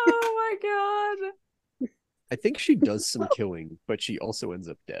 Oh my god. I think she does some killing, but she also ends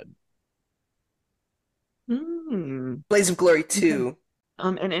up dead. Hmm. Blaze of Glory 2.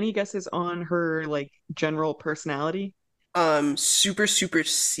 And any guesses on her like general personality? Super super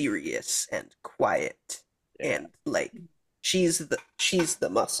serious and quiet, Yeah. and like she's the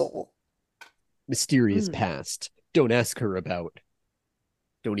muscle. Mysterious Hmm. past. Don't ask her about.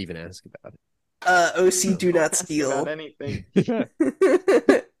 Don't even ask about OC do not Ask steal. about anything.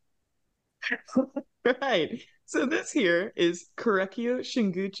 it. Right. So this here is Korekio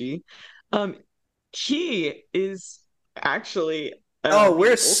Shinguchi. He is actually Oh,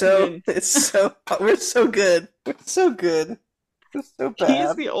 we're the so ultimate- we're so good. We're so good. We're so He is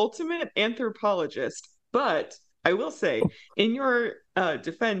bad. the ultimate anthropologist, but I will say, in your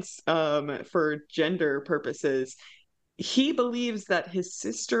defense, for gender purposes, he believes that his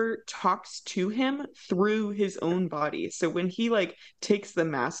sister talks to him through his own body. So when he like takes the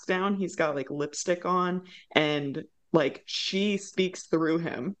mask down, he's got like lipstick on, and like she speaks through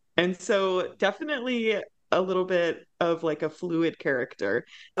him. And so definitely a little bit of like a fluid character.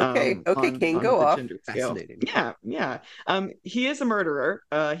 Okay, King, on go the off. gender scale. Fascinating. Yeah. He is a murderer.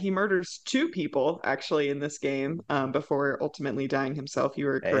 He murders 2 people actually in this game, before ultimately dying himself. You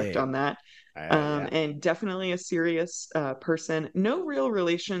were correct Hey. on that. Yeah. And definitely a serious person. No real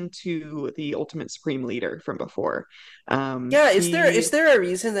relation to the Ultimate Supreme Leader from before. Yeah, is there a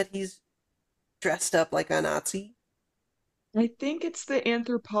reason that he's dressed up like a Nazi? I think it's the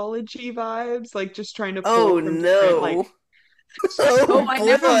anthropology vibes, like just trying to pull Oh from different, like, no. Oh, I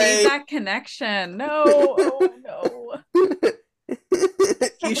never made boy. that connection. No. Oh no.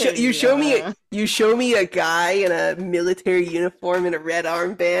 You show me Yeah. you show me a guy in a military uniform and a red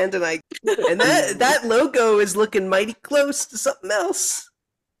armband, and that logo is looking mighty close to something else.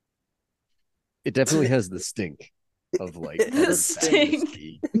 It definitely has the stink of like The other bad stink.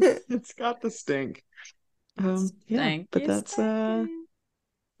 whiskey. It's got the stink. Yeah, but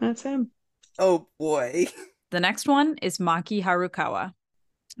that's him. Oh boy. The next one is Maki Harukawa.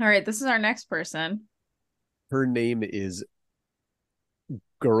 All right, this is our next person. Her name is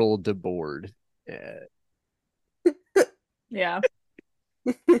Girl de Board. Yeah.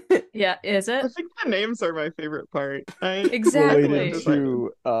 Yeah, is I it? think the names are my favorite part. Exactly. Related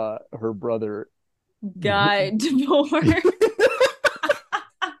to her brother. Guy DeBoer.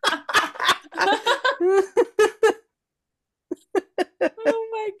 Oh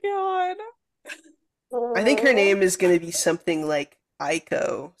my god. I think her name is gonna be something like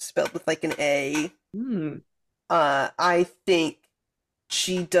Aiko, spelled with like an A. Hmm. I think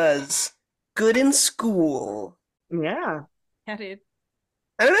she does good in school. Yeah. Yeah, dude.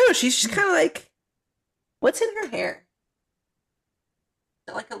 I don't know. She's just kind of like, what's in her hair?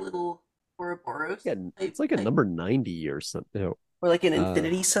 Is it like a little Ouroboros? Yeah, it's like a number 90 or something. No, Or like an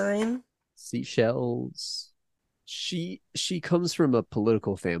infinity sign? seashells. She comes from a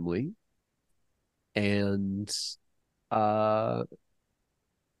political family and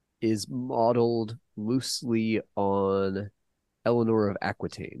is modeled loosely on Eleanor of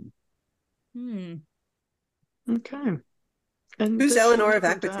Aquitaine. Hmm. Okay. And Who's does Eleanor she of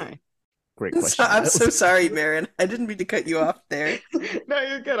live or Aquitaine? die? Great question. I'm so sorry, Marin. I didn't mean to cut you off there. No,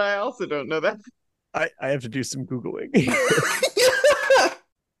 you're good. I also don't know that. I have to do some Googling.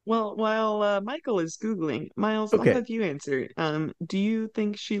 Well, while Michael is Googling, Miles, I'll Okay. have you answer. Do you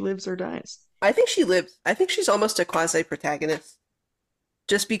think she lives or dies? I think she lives. I think she's almost a quasi-protagonist.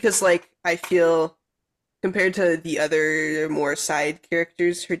 Just because, like, I feel compared to the other more side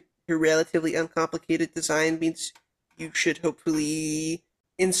characters, her relatively uncomplicated design means you should hopefully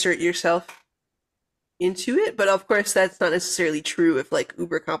insert yourself into it. But of course, that's not necessarily true if like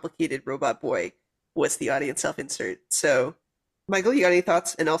uber complicated robot boy was the audience self insert. So, Michael, you got any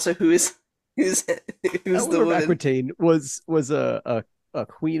thoughts? And also, who's who's the Eleanor woman? Aquitaine was a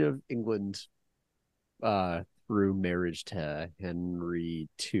queen of England through marriage to Henry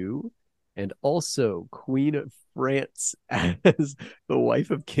II, and also Queen of France as the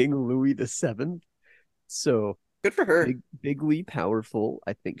wife of King Louis VII. So Good for her. bigly powerful.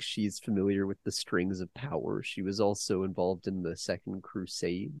 I think she's familiar with the strings of power. She was also involved in the Second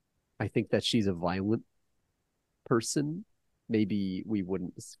Crusade. I think that she's a violent person. Maybe we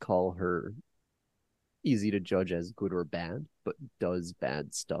wouldn't call her easy to judge as good or bad, but does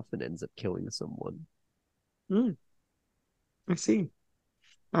bad stuff and ends up killing someone. I see.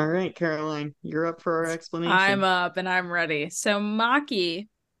 All right, Caroline, you're up for our explanation. I'm up and I'm ready. So Maki,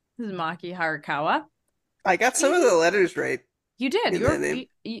 this is Maki Harakawa. I got some of the letters right. You did. In that name.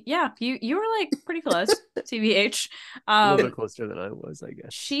 You were like pretty close. TBH. A little bit closer than I was, I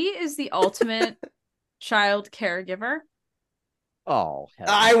guess. She is the ultimate child caregiver. Oh, hell.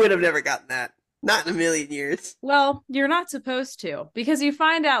 I would have never gotten that. Not in a million years. Well, you're not supposed to, because you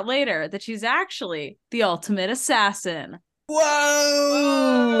find out later that she's actually the ultimate assassin.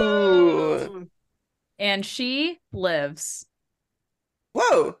 Whoa! And she lives.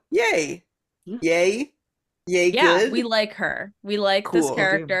 Whoa! Yay! Yay! Yay! Yeah, good. we like her. We like this Cool.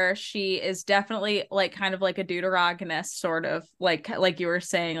 character. She is definitely like kind of like a deuteragonist, sort of like you were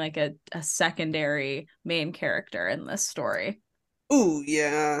saying, like a secondary main character in this story. Ooh,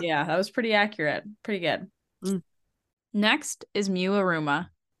 yeah. Yeah, that was pretty accurate. Pretty good. Next is Mew Aruma.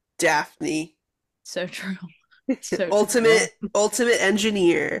 Daphne. So true. So ultimate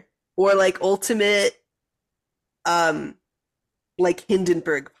engineer. Or like ultimate like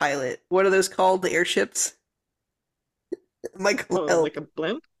Hindenburg pilot. What are those called? The airships? Michael, help. Like a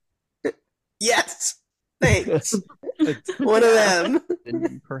blimp? Yes. Thanks. One of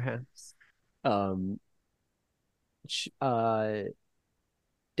them. Perhaps.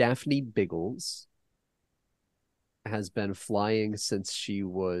 Daphne Biggles has been flying since she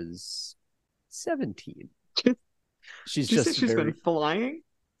was 17. She's been flying?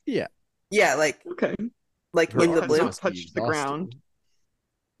 Yeah. Yeah, like okay. Like Her in the arms blimp. not touched the ground.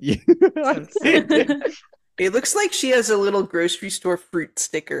 Yeah. It looks like she has a little grocery store fruit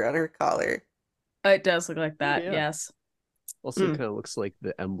sticker on her collar. It does look like that, Yeah. yes. Also kind of looks like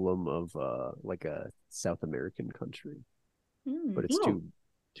the emblem of like a South American country. But it's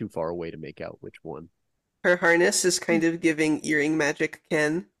too far away to make out which one. Her harness is kind of giving earring magic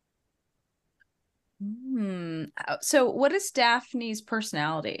Ken. So what is Daphne's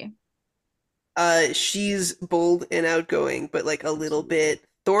personality? She's bold and outgoing, but like a little bit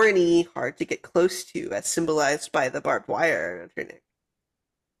thorny, hard to get close to, as symbolized by the barbed wire around her neck.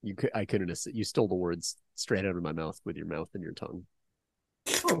 I couldn't have said, you stole the words straight out of my mouth with your mouth and your tongue.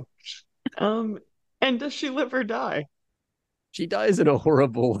 And does she live or die? She dies in a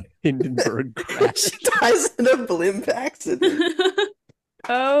horrible Hindenburg crash. She dies in a blimp accident.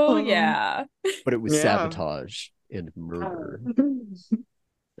 Yeah. But it was sabotage and murder.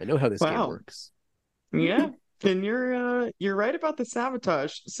 I know how this game works. Yeah. And you're right about the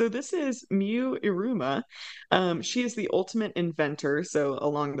sabotage. So this is Mew Iruma. She is the ultimate inventor, so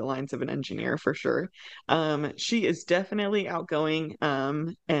along the lines of an engineer for sure. She is definitely outgoing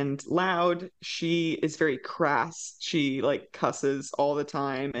and loud. She is very crass. She like cusses all the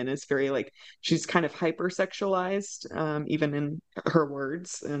time and is very like she's kind of hypersexualized, even in her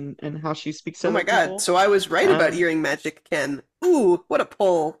words and how she speaks to other people. So I was right about earring magic Ken. Ooh, what a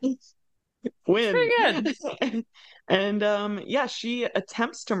pull. Win. Pretty good. And she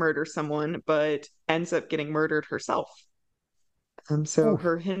attempts to murder someone, but ends up getting murdered herself. So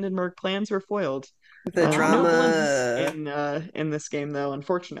her Hindenburg plans were foiled. The drama in this game, though,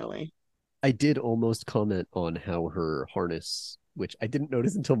 unfortunately. I did almost comment on how her harness, which I didn't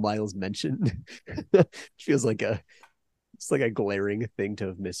notice until Miles mentioned, feels like it's like a glaring thing to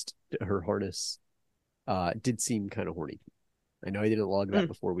have missed. Her harness did seem kind of horny. I know I didn't log that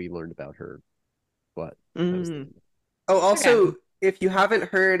before we learned about her, but also, if you haven't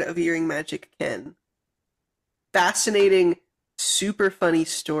heard of Earring Magic Ken, fascinating, super funny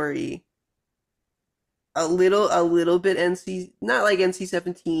story. A little bit NC, not like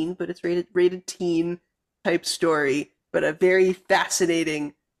NC-17, but it's rated teen type story, but a very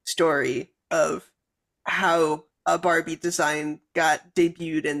fascinating story of how a Barbie design got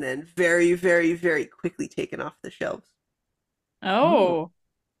debuted and then very, very, very quickly taken off the shelves. Oh.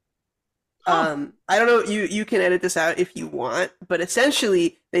 Huh. I don't know, you can edit this out if you want, but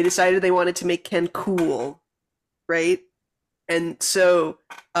essentially they decided they wanted to make Ken cool, right? And so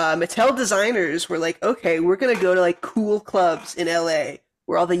Mattel designers were like, okay, we're gonna go to like cool clubs in LA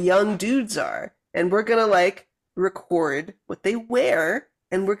where all the young dudes are, and we're gonna like record what they wear,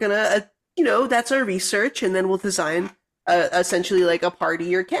 and we're gonna, that's our research, and then we'll design essentially like a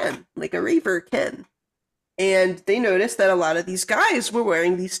partier Ken, like a raver Ken. And they noticed that a lot of these guys were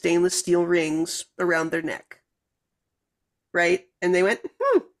wearing these stainless steel rings around their neck, right? And they went,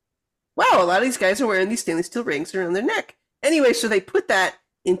 wow, a lot of these guys are wearing these stainless steel rings around their neck. Anyway, so they put that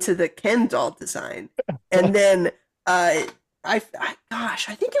into the Ken doll design. And then, gosh,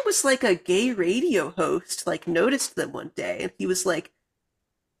 I think it was like a gay radio host, like, noticed them one day. And he was like,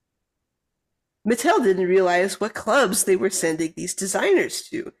 Mattel didn't realize what clubs they were sending these designers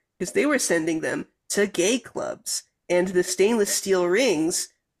to, because they were sending them to gay clubs. And the stainless steel rings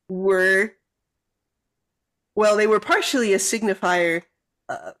were, well, they were partially a signifier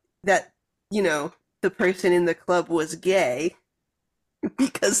that, the person in the club was gay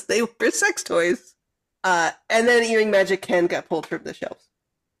because they were sex toys. And then Earring Magic Ken got pulled from the shelves.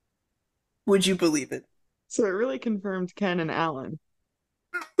 Would you believe it? So it really confirmed Ken and Alan.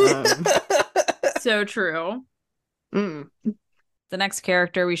 So true. Mm. The next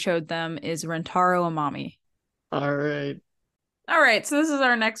character we showed them is Rentaro Amami. All right. So this is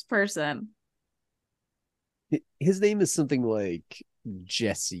our next person. His name is something like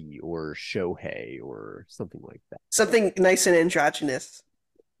Jesse or Shohei or something like that. Something nice and androgynous.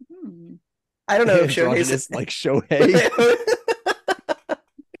 I don't know if Shohei's like Shohei.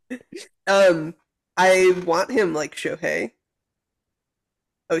 I want him like Shohei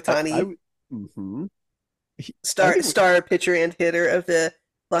Ohtani. Star pitcher and hitter of the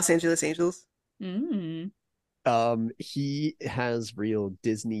Los Angeles Angels. He has real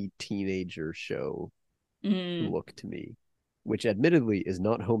Disney teenager show look to me, which admittedly is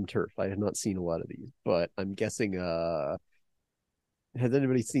not home turf. I have not seen a lot of these, but I'm guessing has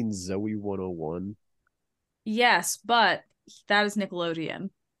anybody seen Zoe 101? Yes, but that is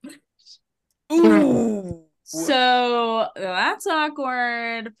Nickelodeon. Ooh. So that's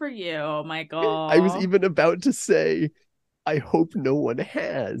awkward for you, Michael. I was even about to say, I hope no one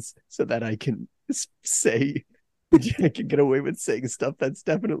has, so that I can say, I can get away with saying stuff that's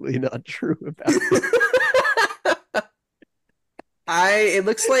definitely not true about it. It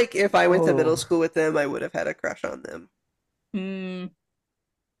looks like if I went to middle school with them, I would have had a crush on them.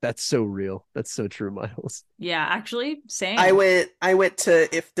 That's so real. That's so true, Miles. Yeah, actually, same. I went to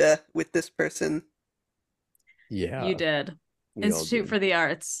IFTA with this person. Yeah. You did. Institute for the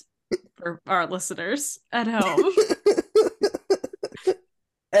Arts for our listeners at home.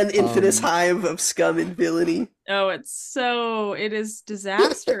 An infamous hive of scum and villainy. Oh, it is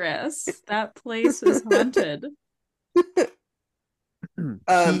disastrous. That place is haunted.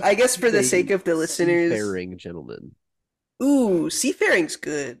 I guess for the sake of the listeners, seafaring gentleman. Ooh, seafaring's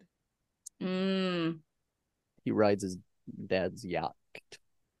good. He rides his dad's yacht.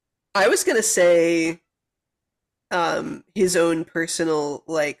 I was gonna say, his own personal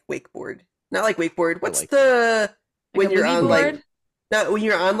like wakeboard, not like wakeboard. What's when you're on board? like, not when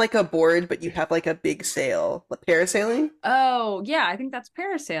you're on like a board, but you have like a big sail, like parasailing. Oh yeah, I think that's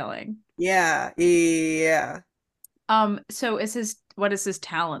parasailing. Yeah. So what is his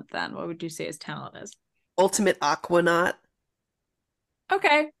talent then? What would you say his talent is? Ultimate aquanaut.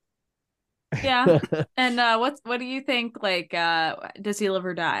 Okay. Yeah. And what do you think, like, does he live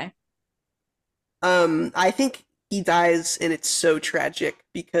or die? I think he dies, and it's so tragic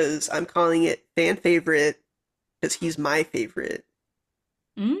because I'm calling it fan favorite because he's my favorite.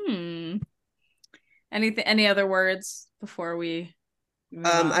 Any other words before we move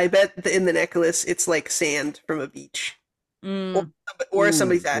on? I bet in the necklace it's like sand from a beach. Or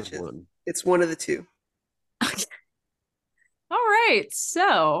somebody's ashes. It's one of the two. Okay. All right,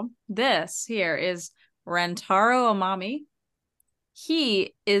 so this here is Rentaro Amami.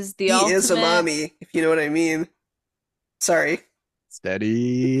 He is the ultimate... He is a mommy, if you know what I mean. Sorry.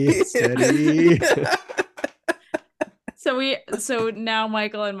 Steady. So now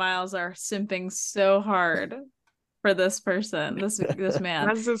Michael and Miles are simping so hard for this person, this man.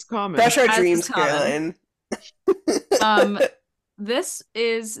 As is common. Crush our dreams, Caroline. This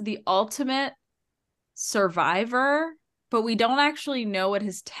is the ultimate survivor, but we don't actually know what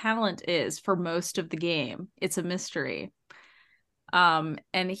his talent is for most of the game. It's a mystery. And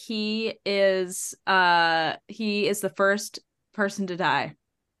he is the first person to die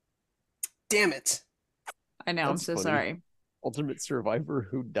Damn it. I know, I'm That's so funny. sorry. Ultimate survivor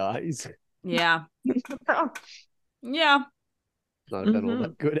who dies. Yeah. Yeah. Not been all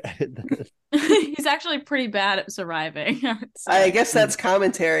that good at it. Then. He's actually pretty bad at surviving, I would say. I guess that's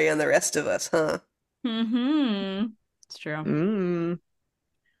commentary on the rest of us, huh? Mm-hmm. It's true.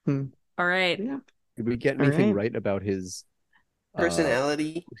 All right. Yeah. Did we get All anything right. right about his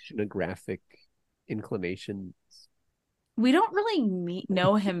Personality. oceanographic inclinations? We don't really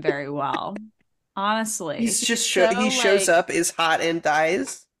know him very well, honestly. He's just so, he shows like, up, is hot, and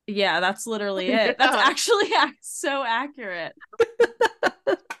dies. Yeah, that's literally it. That's actually so accurate.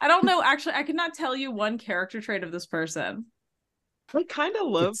 I don't know. Actually, I could not tell you one character trait of this person. I kind of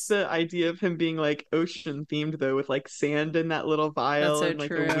love the idea of him being like ocean themed though, with like sand in that little vial so and like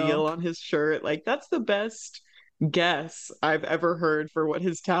true. a wheel on his shirt. Like that's the best guess I've ever heard for what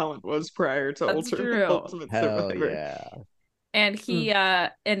his talent was prior to Ultimate Hell Survivor. Yeah. And he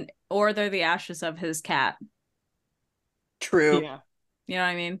or they're the ashes of his cat. True. Yeah. You know what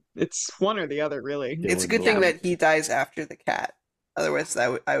I mean? It's one or the other, really. It's a good thing that he dies after the cat. Otherwise, I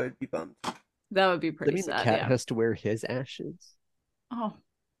would be bummed. That would be pretty Does that mean sad. the cat has to wear his ashes? Oh,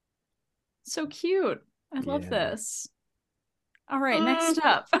 so cute. I love Yeah. this. All right, next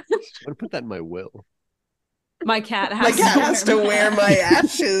up. I'm gonna put that in my will. My cat has to wear my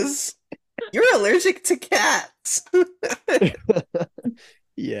ashes. You're allergic to cats.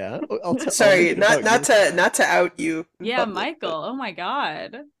 Yeah. Sorry, not to out you. Yeah, Michael. Oh my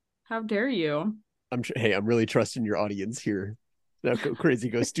God. How dare you? Hey, I'm really trusting your audience here. Not go crazy,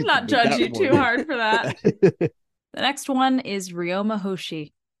 go stupid. Not judge you too hard for that. The next one is Ryoma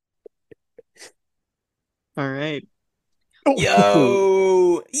Hoshi. All right.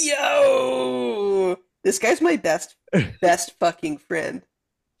 Yo! This guy's my best fucking friend.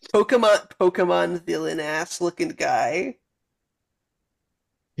 Pokemon villain ass looking guy.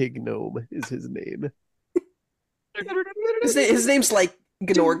 Pig Gnome is his name. His name's like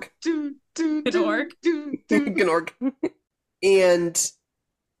Gnorg. Gnorg. Gnorg. And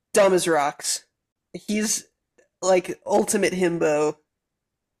dumb as rocks. He's like ultimate himbo.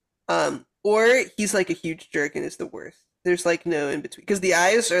 Or he's like a huge jerk and is the worst. There's like no in between. Because the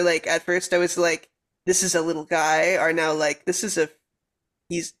eyes are like, at first I was like, this is a little guy, are now like,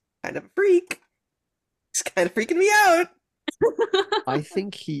 he's kind of a freak. He's kind of freaking me out. I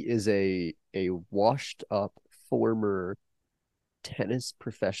think he is a washed up former tennis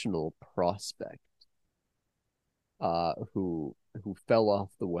professional prospect who fell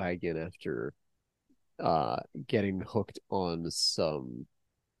off the wagon after getting hooked on some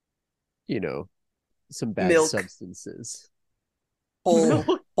bad substances.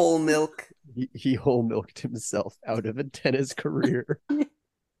 Whole milk. He whole milked himself out of a tennis career.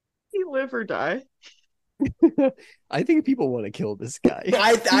 He live or die. I think people want to kill this guy.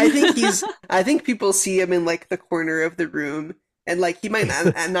 I think people see him in like the corner of the room and like he might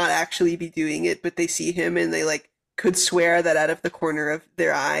not actually be doing it, but they see him and they like could swear that out of the corner of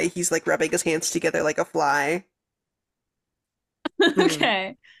their eye he's like rubbing his hands together like a fly.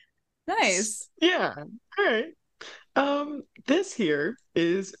 Okay. Nice. Yeah. All right. This here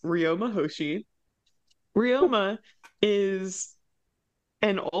is Ryoma Hoshi. Ryoma is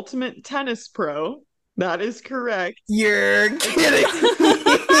an ultimate tennis pro. That is correct. You're kidding.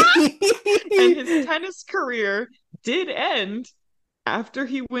 And his tennis career did end after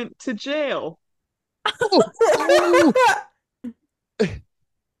he went to jail.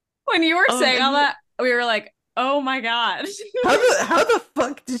 When you were saying all that, we were like, oh my God. How the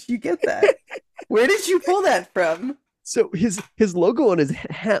fuck did you get that? Where did you pull that from? So his logo on his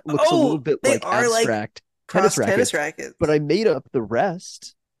hat looks a little bit like abstract like tennis rackets, but I made up the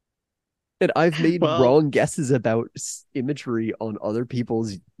rest. And I've made wrong guesses about imagery on other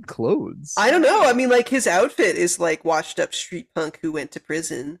people's clothes. I don't know. I mean, like, his outfit is like washed up street punk who went to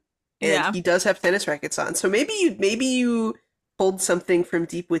prison. And he does have tennis rackets on. So maybe you pulled something from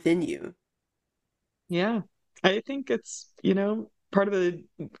deep within you. Yeah. I think it's, part of the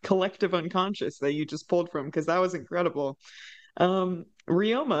collective unconscious that you just pulled from, because that was incredible.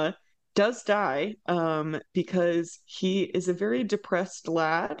 Ryoma does die because he is a very depressed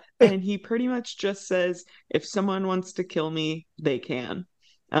lad, and he pretty much just says, if someone wants to kill me, they can.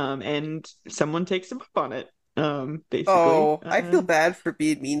 And someone takes him up on it, basically. Oh, I feel bad for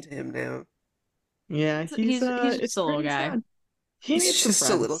being mean to him now. Yeah, he's just a little guy. Sad. He's just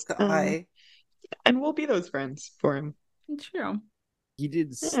a little guy. And we'll be those friends for him. True. He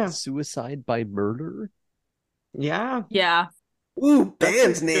did suicide by murder? Yeah. Yeah. Ooh,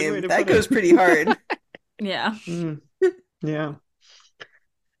 band name. That goes pretty hard. Yeah. Yeah.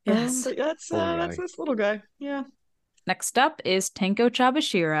 Yes. But that's this little guy. Yeah. Next up is Tenko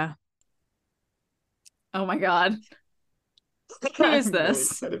Chabashira. Oh my god. Who is I'm really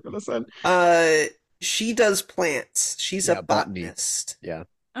this? excited for this one. She does plants. She's a Yeah, botany. botanist. Yeah,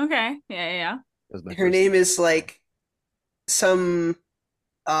 Okay. Yeah. that was my Her first. name is like some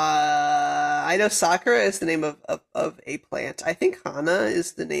I know Sakura is the name of a plant. I think Hana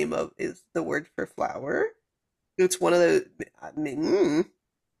is the word for flower. It's one of the I mean,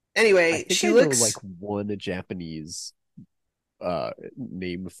 I Anyway, think she I looks know like one Japanese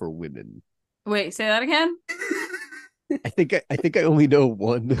name for women. Wait, say that again? I think I only know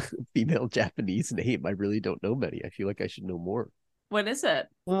one female Japanese name. I really don't know many. I feel like I should know more. What is it?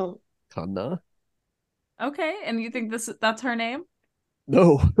 Well, Kana? Okay, and you think that's her name?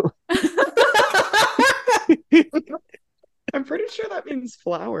 No. I'm pretty sure that means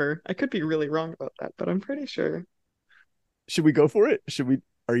flower. I could be really wrong about that, but I'm pretty sure. Should we go for it? Should we?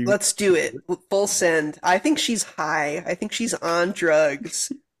 Are you? Let's do it. Full send. I think she's high. I think she's on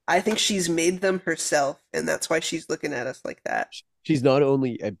drugs. I think she's made them herself, and that's why she's looking at us like that. She's not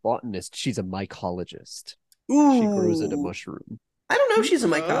only a botanist, she's a mycologist. Ooh. She grows at a mushroom. I don't know if she's a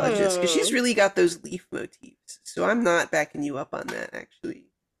mycologist because she's Oh. really got those leaf motifs. So I'm not backing you up on that, actually.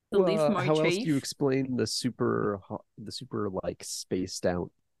 The leaf How else do you motif? explain the super like spaced out?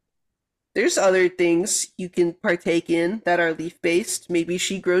 There's other things you can partake in that are leaf based. Maybe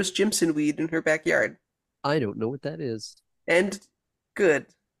she grows Jimson weed in her backyard. I don't know what that is. And good.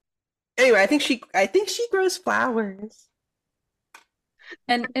 Anyway, I think she grows flowers.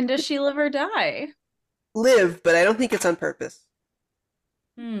 And does she live or die? Live, but I don't think it's on purpose.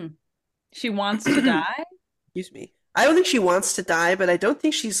 She wants to die? Excuse me. I don't think she wants to die, but I don't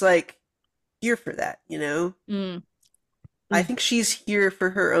think she's like here for that, you know? I think she's here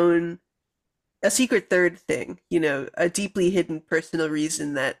for her own a secret third thing, you know, a deeply hidden personal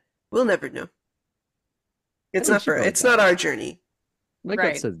reason that we'll never know. It's think not she for probably it's not does. our journey. My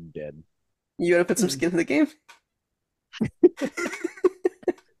Right. gut says dead. You want to put some skin in the game?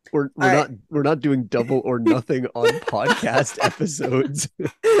 We're All not doing double or nothing on podcast episodes.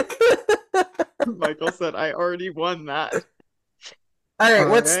 Michael said, I already won that. All right, All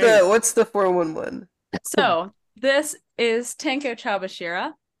what's right. the 411? So this is Tenko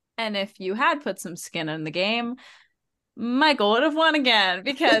Chabashira, and if you had put some skin in the game, Michael would have won again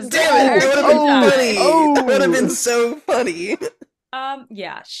because Damn it! That would have been died. funny. Oh. That would have been so funny.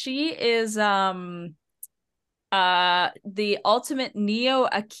 Yeah, she is the ultimate Neo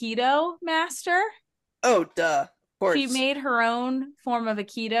Aikido master. Oh, duh. Of course. She made her own form of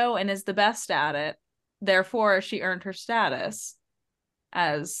Aikido and is the best at it. Therefore, she earned her status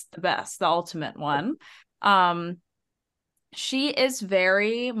as the best, the ultimate one. She is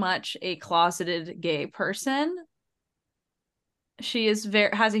very much a closeted gay person. She is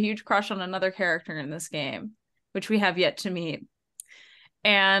has a huge crush on another character in this game, which we have yet to meet.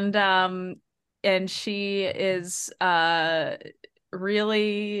 And she is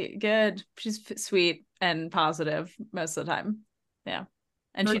really good. She's sweet and positive most of the time. Yeah.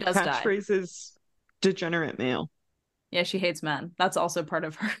 And Her she does die. catchphrase is degenerate male. Yeah, she hates men. That's also part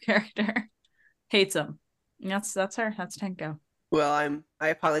of her character. Hates them. That's her. That's Tenko. Well, I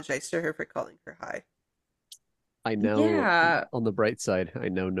apologize to her for calling her high. I now, Yeah. on the bright side, I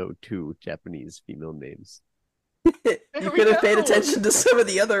now know 2 Japanese female names. You we could have paid go. attention to some of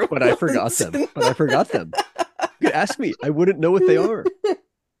the other But I forgot ones. them. You could ask me. I wouldn't know what they are.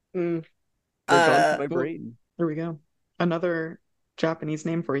 Mm, They're gone from my cool. brain. There we go. Another Japanese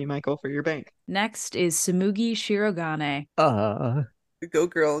name for you, Michael, for your bank. Next is Sumugi Shirogane. Go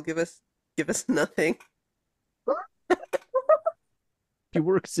girl, give us nothing. She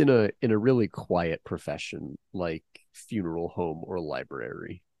works in a really quiet profession like funeral home or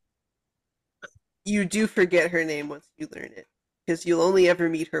library. You do forget her name once you learn it, because you'll only ever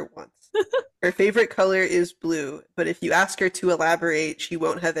meet her once. Her favorite color is blue, but if you ask her to elaborate, she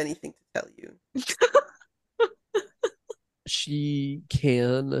won't have anything to tell you. She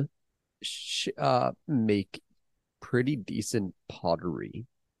can make pretty decent pottery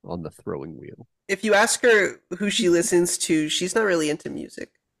on the throwing wheel. If you ask her who she listens to, she's not really into music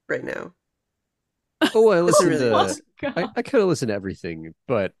right now. Oh, I listen really to was. I kind of listen to everything,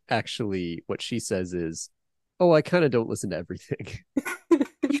 but actually what she says is, "Oh, I kind of don't listen to everything."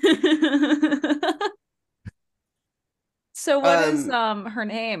 So what is her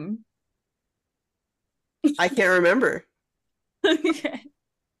name? I can't remember. Okay.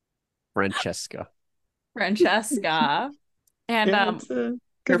 Francesca. Francesca. And Yeah, it's a Her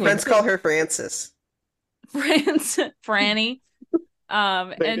good one. friends call her Frances. Franny.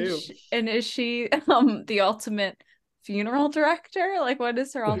 They do. And is she the ultimate funeral director? Like, what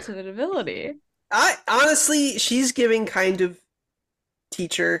is her ultimate ability? Honestly, she's giving kind of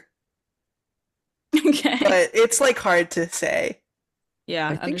teacher. Okay. but it's like hard to say. Yeah,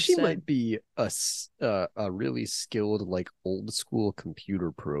 I think she understood. might be a really skilled, like old school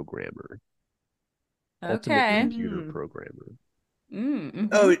computer programmer, ultimate Okay. computer Mm. programmer. Mm-hmm.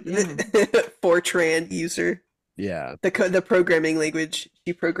 Oh, Yeah. Fortran user. Yeah, The programming language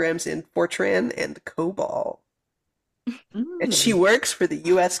she programs in Fortran and COBOL, and she Mm. works for the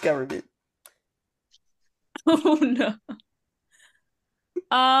U.S. government. Oh no.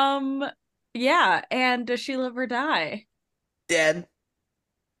 Um, yeah, and does she live or die? Dead,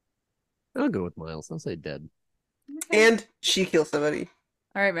 I'll go with Miles. I'll say dead. Okay. and she kills somebody.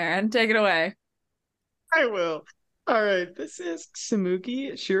 All right, Marin, take it away. I will. All right, this is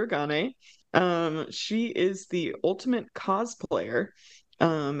Samugi Shirogane. She is the ultimate cosplayer.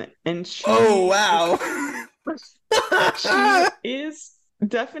 And Oh she wow! she is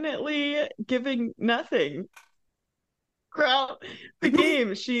definitely giving nothing throughout the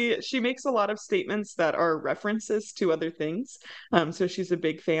game. She makes a lot of statements that are references to other things. So she's a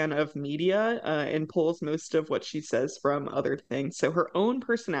big fan of media, and pulls most of what she says from other things. So her own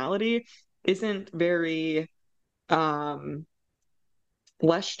personality isn't very um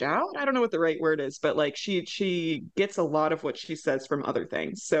fleshed out. I don't know what the right word is, but like she gets a lot of what she says from other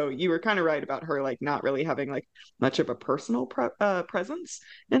things. So you were kind of right about her like not really having like much of a personal presence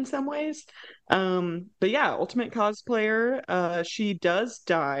in some ways. But yeah, ultimate cosplayer. She does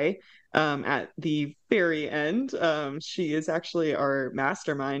die at the very end. She is actually our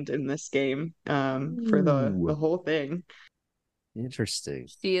mastermind in this game for the Ooh, whole thing. interesting.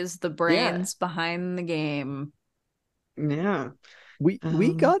 She is the Yeah, brains behind the game. yeah. We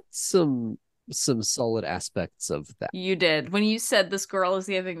Um, got some solid aspects of that. You did. When you said this girl is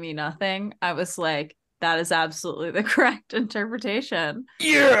giving me nothing, I was like, that is absolutely the correct interpretation.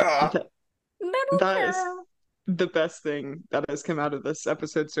 Yeah. th- that is the best thing that has come out of this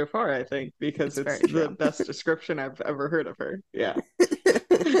episode so far, I think, because It's it's very the true. best description I've ever heard of her. Yeah.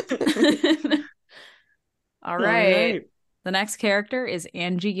 All All right. right. The next character is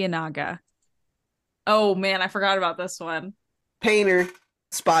Angie Yanaga. Oh man, I forgot about this one. Painter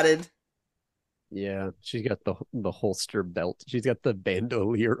spotted. Yeah, she's got the holster belt. She's got the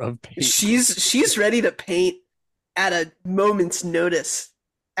bandolier of paint. She's ready to paint at a moment's notice.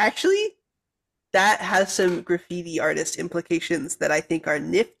 Actually, that has some graffiti artist implications that I think are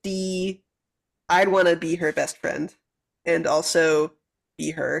nifty. I'd want to be her best friend and also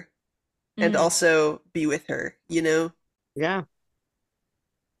be her and Mhm. also be with her, you know? Yeah.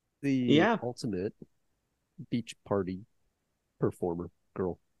 The Yeah. ultimate beach party performer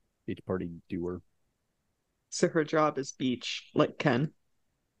girl, beach party doer. So her job is beach, like Ken.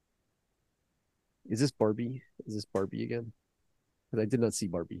 Is this Barbie? Is this Barbie again? Because I did not see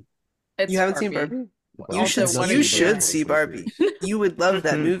Barbie. It's You haven't seen Barbie. Barbie? Well, You Also, should what you are you should doing? see Barbie. You would love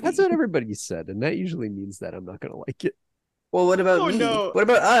that Mhm. movie. That's what everybody said, and that usually means that I'm not gonna like it. Well, what about Oh me? no. What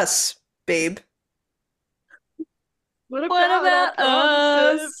about us, babe? What What about our about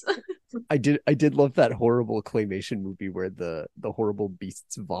promises? us? I did love that horrible claymation movie where the horrible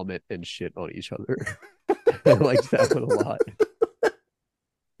beasts vomit and shit on each other. I liked that one a lot.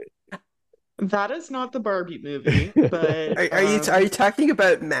 That is not the Barbie movie, but Are you talking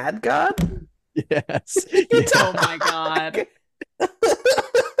about Mad God? Yes. You Yeah. Oh my god.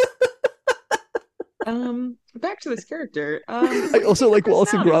 back to this character. I also like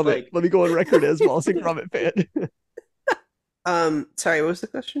Wallace and personality Gromit. is like? Let me go on record as Wallace and Gromit fan. Sorry, what was the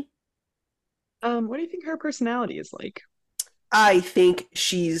question? What do you think her personality is like? I think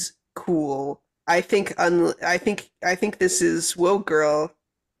she's cool. I think this is whoa girl,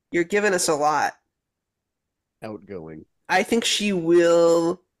 you're giving us a lot. Outgoing. I think she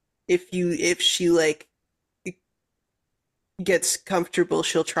will if she like gets comfortable,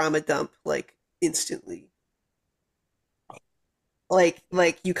 she'll trauma dump like instantly.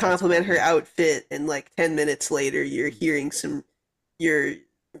 Like you compliment her outfit and like 10 minutes later you're hearing some you're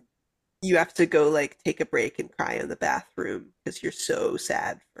you have to go like take a break and cry in the bathroom because you're so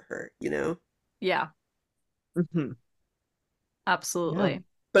sad for her, you know? Yeah, Mhm. absolutely.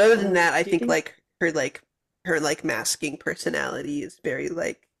 But other than that, I Do you think like her masking personality is very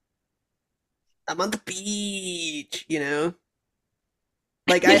like I'm on the beach, you know?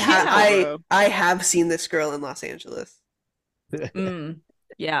 Like I have Yeah, I bro. I have seen this girl in Los Angeles.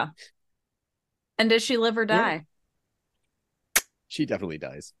 Yeah. And does she live or Yeah. die? She definitely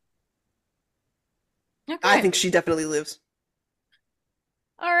dies. Okay. I think she definitely lives.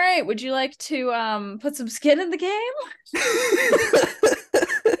 All right. Would you like to put some skin in the game?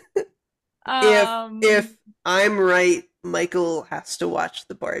 If I'm right Michael has to watch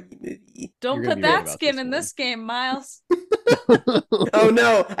the Barbie movie. Don't You're gonna put be right that about skin this in one. this game, Miles. Oh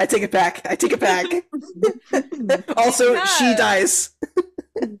no, I take it back. Also, she Because- dies.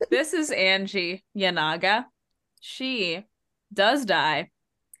 This is Angie Yanaga. She does die.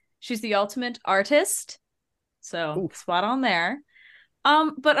 She's the ultimate artist. So Oof. spot on there.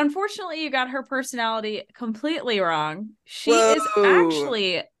 But unfortunately, you got her personality completely wrong. She is Whoa.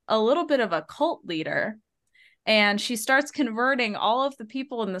 actually a little bit of a cult leader. And she starts converting all of the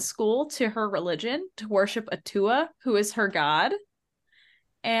people in the school to her religion to worship Atua, who is her god.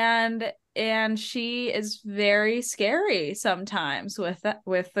 And she is very scary sometimes with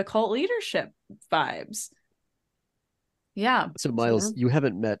the cult leadership vibes. Yeah. So Miles, you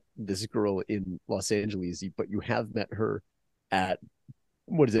haven't met this girl in Los Angeles, but you have met her at,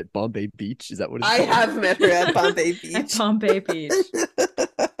 what is it, Bombay Beach? Is that what it's I called? have met her at Bombay Beach. At Bombay Beach.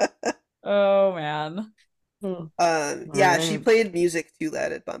 Oh man. Yeah, she played music too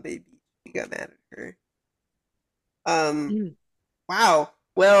loud at Bombay Beach. We got mad at her. Wow.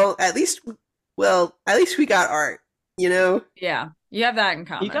 Well, at least we got art, you know? Yeah, you have that in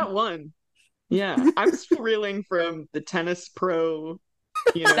common. You got one. Yeah, I'm still reeling from the tennis pro,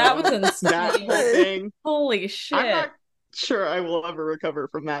 That was insane. that whole thing. Holy shit. I'm not sure I will ever recover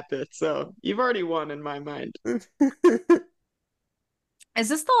from that bit, so you've already won in my mind. Is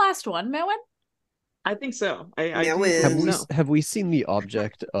this the last one, Moen? I think so. I Yeah, do Wiz. think so. Have we seen the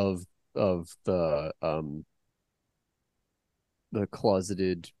object of the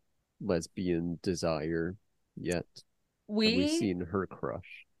closeted lesbian desire yet? Have we seen her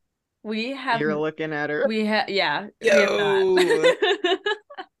crush? We have. You're looking at her. Yeah. Yo. We have not.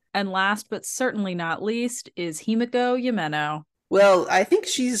 And last but certainly not least is Himiko Yumeno. Well, I think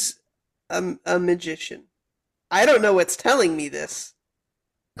she's a magician. I don't know what's telling me this.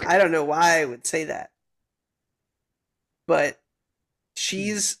 I don't know why I would say that. But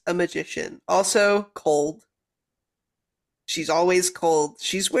she's a magician. Also cold. She's always cold.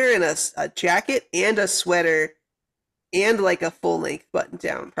 She's wearing a jacket and a sweater and like a full-length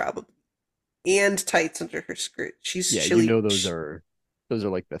button-down probably. And tights under her skirt. She's chilly. those are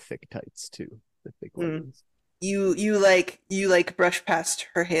like the thick tights too. The thick leggings. You like brush past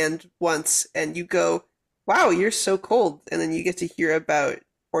her hand once and you go, "Wow, you're so cold." And then you get to hear about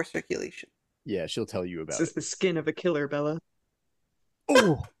poor circulation. Yeah, she'll tell you about This is it. the skin of a killer, Bella.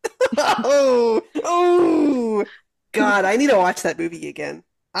 Oh, oh, God, I need to watch that movie again.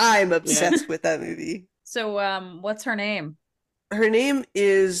 I'm obsessed with that movie. So, what's her name? Her name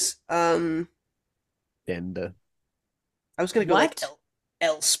is Denda. I was gonna go like What?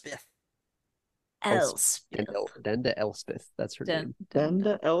 Elspeth. Elspeth. Denda Elspeth. That's her name.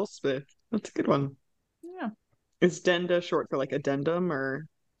 Denda Elspeth. That's a good one. Yeah. Is Denda short for like addendum or?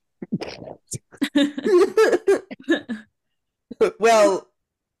 Well,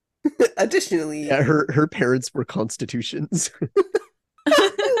 additionally, Yeah, her parents were constitutions.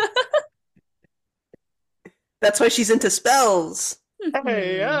 that's why she's into spells.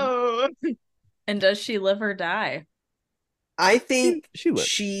 Hey, oh. And does she live or die? I think She lives.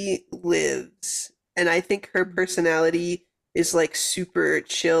 she lives, and I think her personality is like super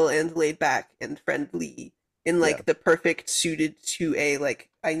chill and laid back and friendly, in like Yeah. the perfect suited to a like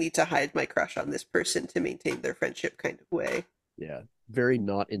I need to hide my crush on this person to maintain their friendship kind of way. Yeah, very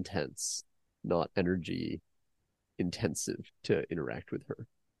not intense, not energy intensive to interact with her.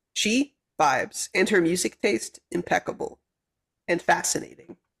 She vibes, and her music taste impeccable and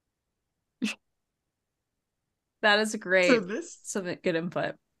fascinating. That is great. So this, Some good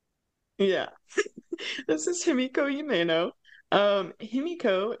input. yeah, this is Himiko Yumeno.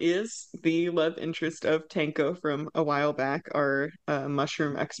 Himiko is the love interest of Tanko from a while back, our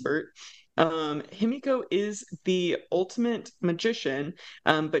mushroom expert. Himiko is the ultimate magician,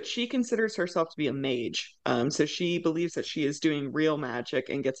 but she considers herself to be a mage. So she believes that she is doing real magic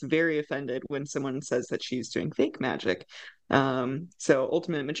and gets very offended when someone says that she's doing fake magic. So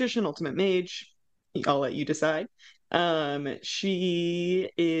ultimate magician, ultimate mage, I'll let you decide. She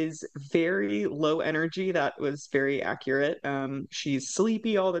is very low energy. That was very accurate. She's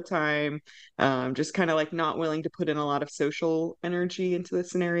sleepy all the time, just kind of like not willing to put in a lot of social energy into the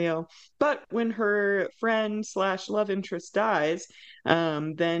scenario. But when her friend slash love interest dies,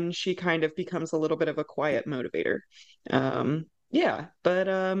 then she kind of becomes a little bit of a quiet motivator. Yeah, but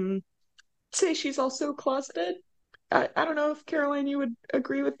say she's also closeted. I don't know if Caroline, you would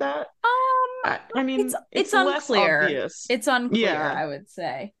agree with that. I mean, it's less unclear. obvious. It's unclear, Yeah. I would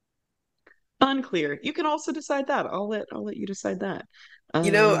say. Unclear. You can also decide that. I'll let you decide that.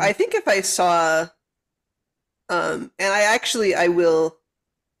 You know, I think if I saw and I will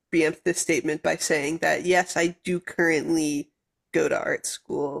preempt this statement by saying that yes, I do currently go to art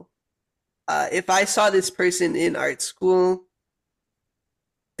school. If I saw this person in art school,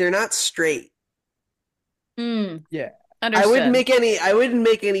 they're not straight. Yeah. Understood. I wouldn't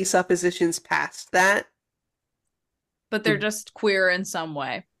make any suppositions past that. But they're just queer in some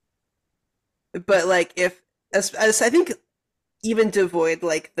way. But like, if as I think, even to avoid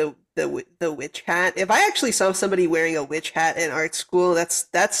like the witch hat, if I actually saw somebody wearing a witch hat in art school,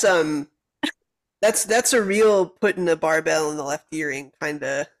 that's a real putting a barbell in the left earring kind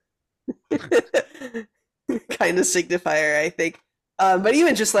of signifier, I think. But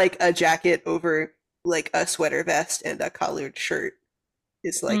even just like a jacket over like a sweater vest and a collared shirt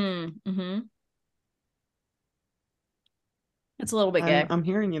is like, it's a little bit gay. I'm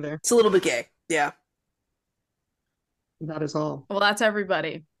hearing you there. it's a little bit gay. Yeah. That is all. Well, that's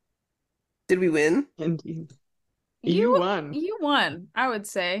everybody. Did we win? Indeed. You won. You won, I would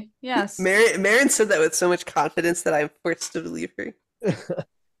say. Yes. Marin said that with so much confidence that I'm forced to believe her.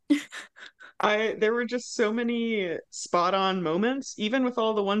 There were just so many spot on moments, even with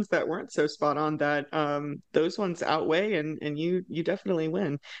all the ones that weren't so spot on, that those ones outweigh, and you definitely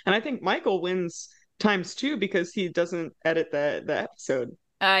win. And I think Michael wins times two because he doesn't edit the episode.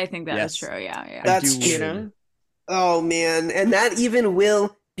 I think that is Yes. true. Yeah. That's I do You win. know? Oh man, and that even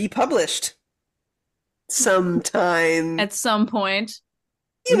will be published sometime. At some point.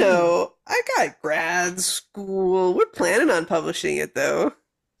 You know, I got grad school. We're planning on publishing it though.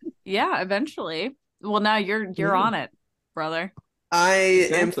 Yeah, eventually. Well, now you're Yeah. on it, brother. I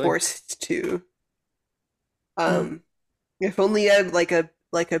am Exactly. forced to. If only I had like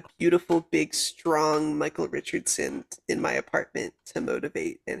a beautiful, big, strong Michael Richardson in my apartment to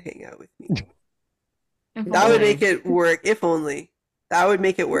motivate and hang out with me. If That would only. make it work. If only. That would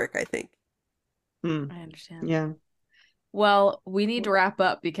make it work, I think. Hmm. I understand. Yeah. Well, we need to wrap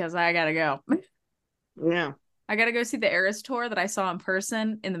up because I gotta go. Yeah. I gotta go see the Eras tour that I saw in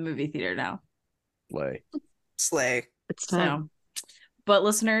person in the movie theater now. Way. Slay. It's time. So, but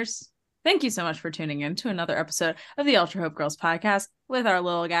listeners, thank you so much for tuning in to another episode of the Ultra Hope Girls podcast with our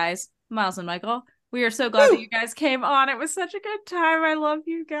little guys, Miles and Michael. We are so glad Woo! that you guys came on. It was such a good time. I love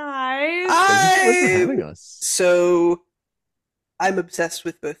you guys. Thank you so much for I'm having us. so I'm obsessed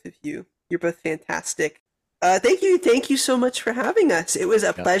with both of you. You're both fantastic. Thank you so much for having us. It was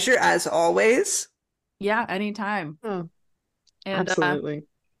a pleasure as always. Yeah, anytime. Oh, And absolutely.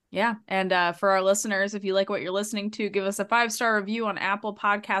 yeah, and for our listeners, if you like what you're listening to, give us a 5-star review on Apple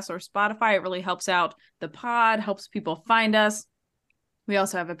Podcasts or Spotify. It really helps out the pod, helps people find us. We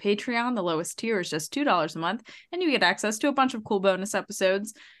also have a Patreon. The lowest tier is just $2 a month, and you get access to a bunch of cool bonus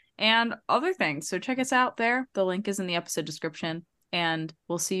episodes and other things. So check us out there. The link is in the episode description, and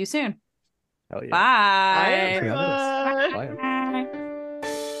we'll see you soon. Hell yeah. Bye. Bye, Thanks for having us. everyone. Bye.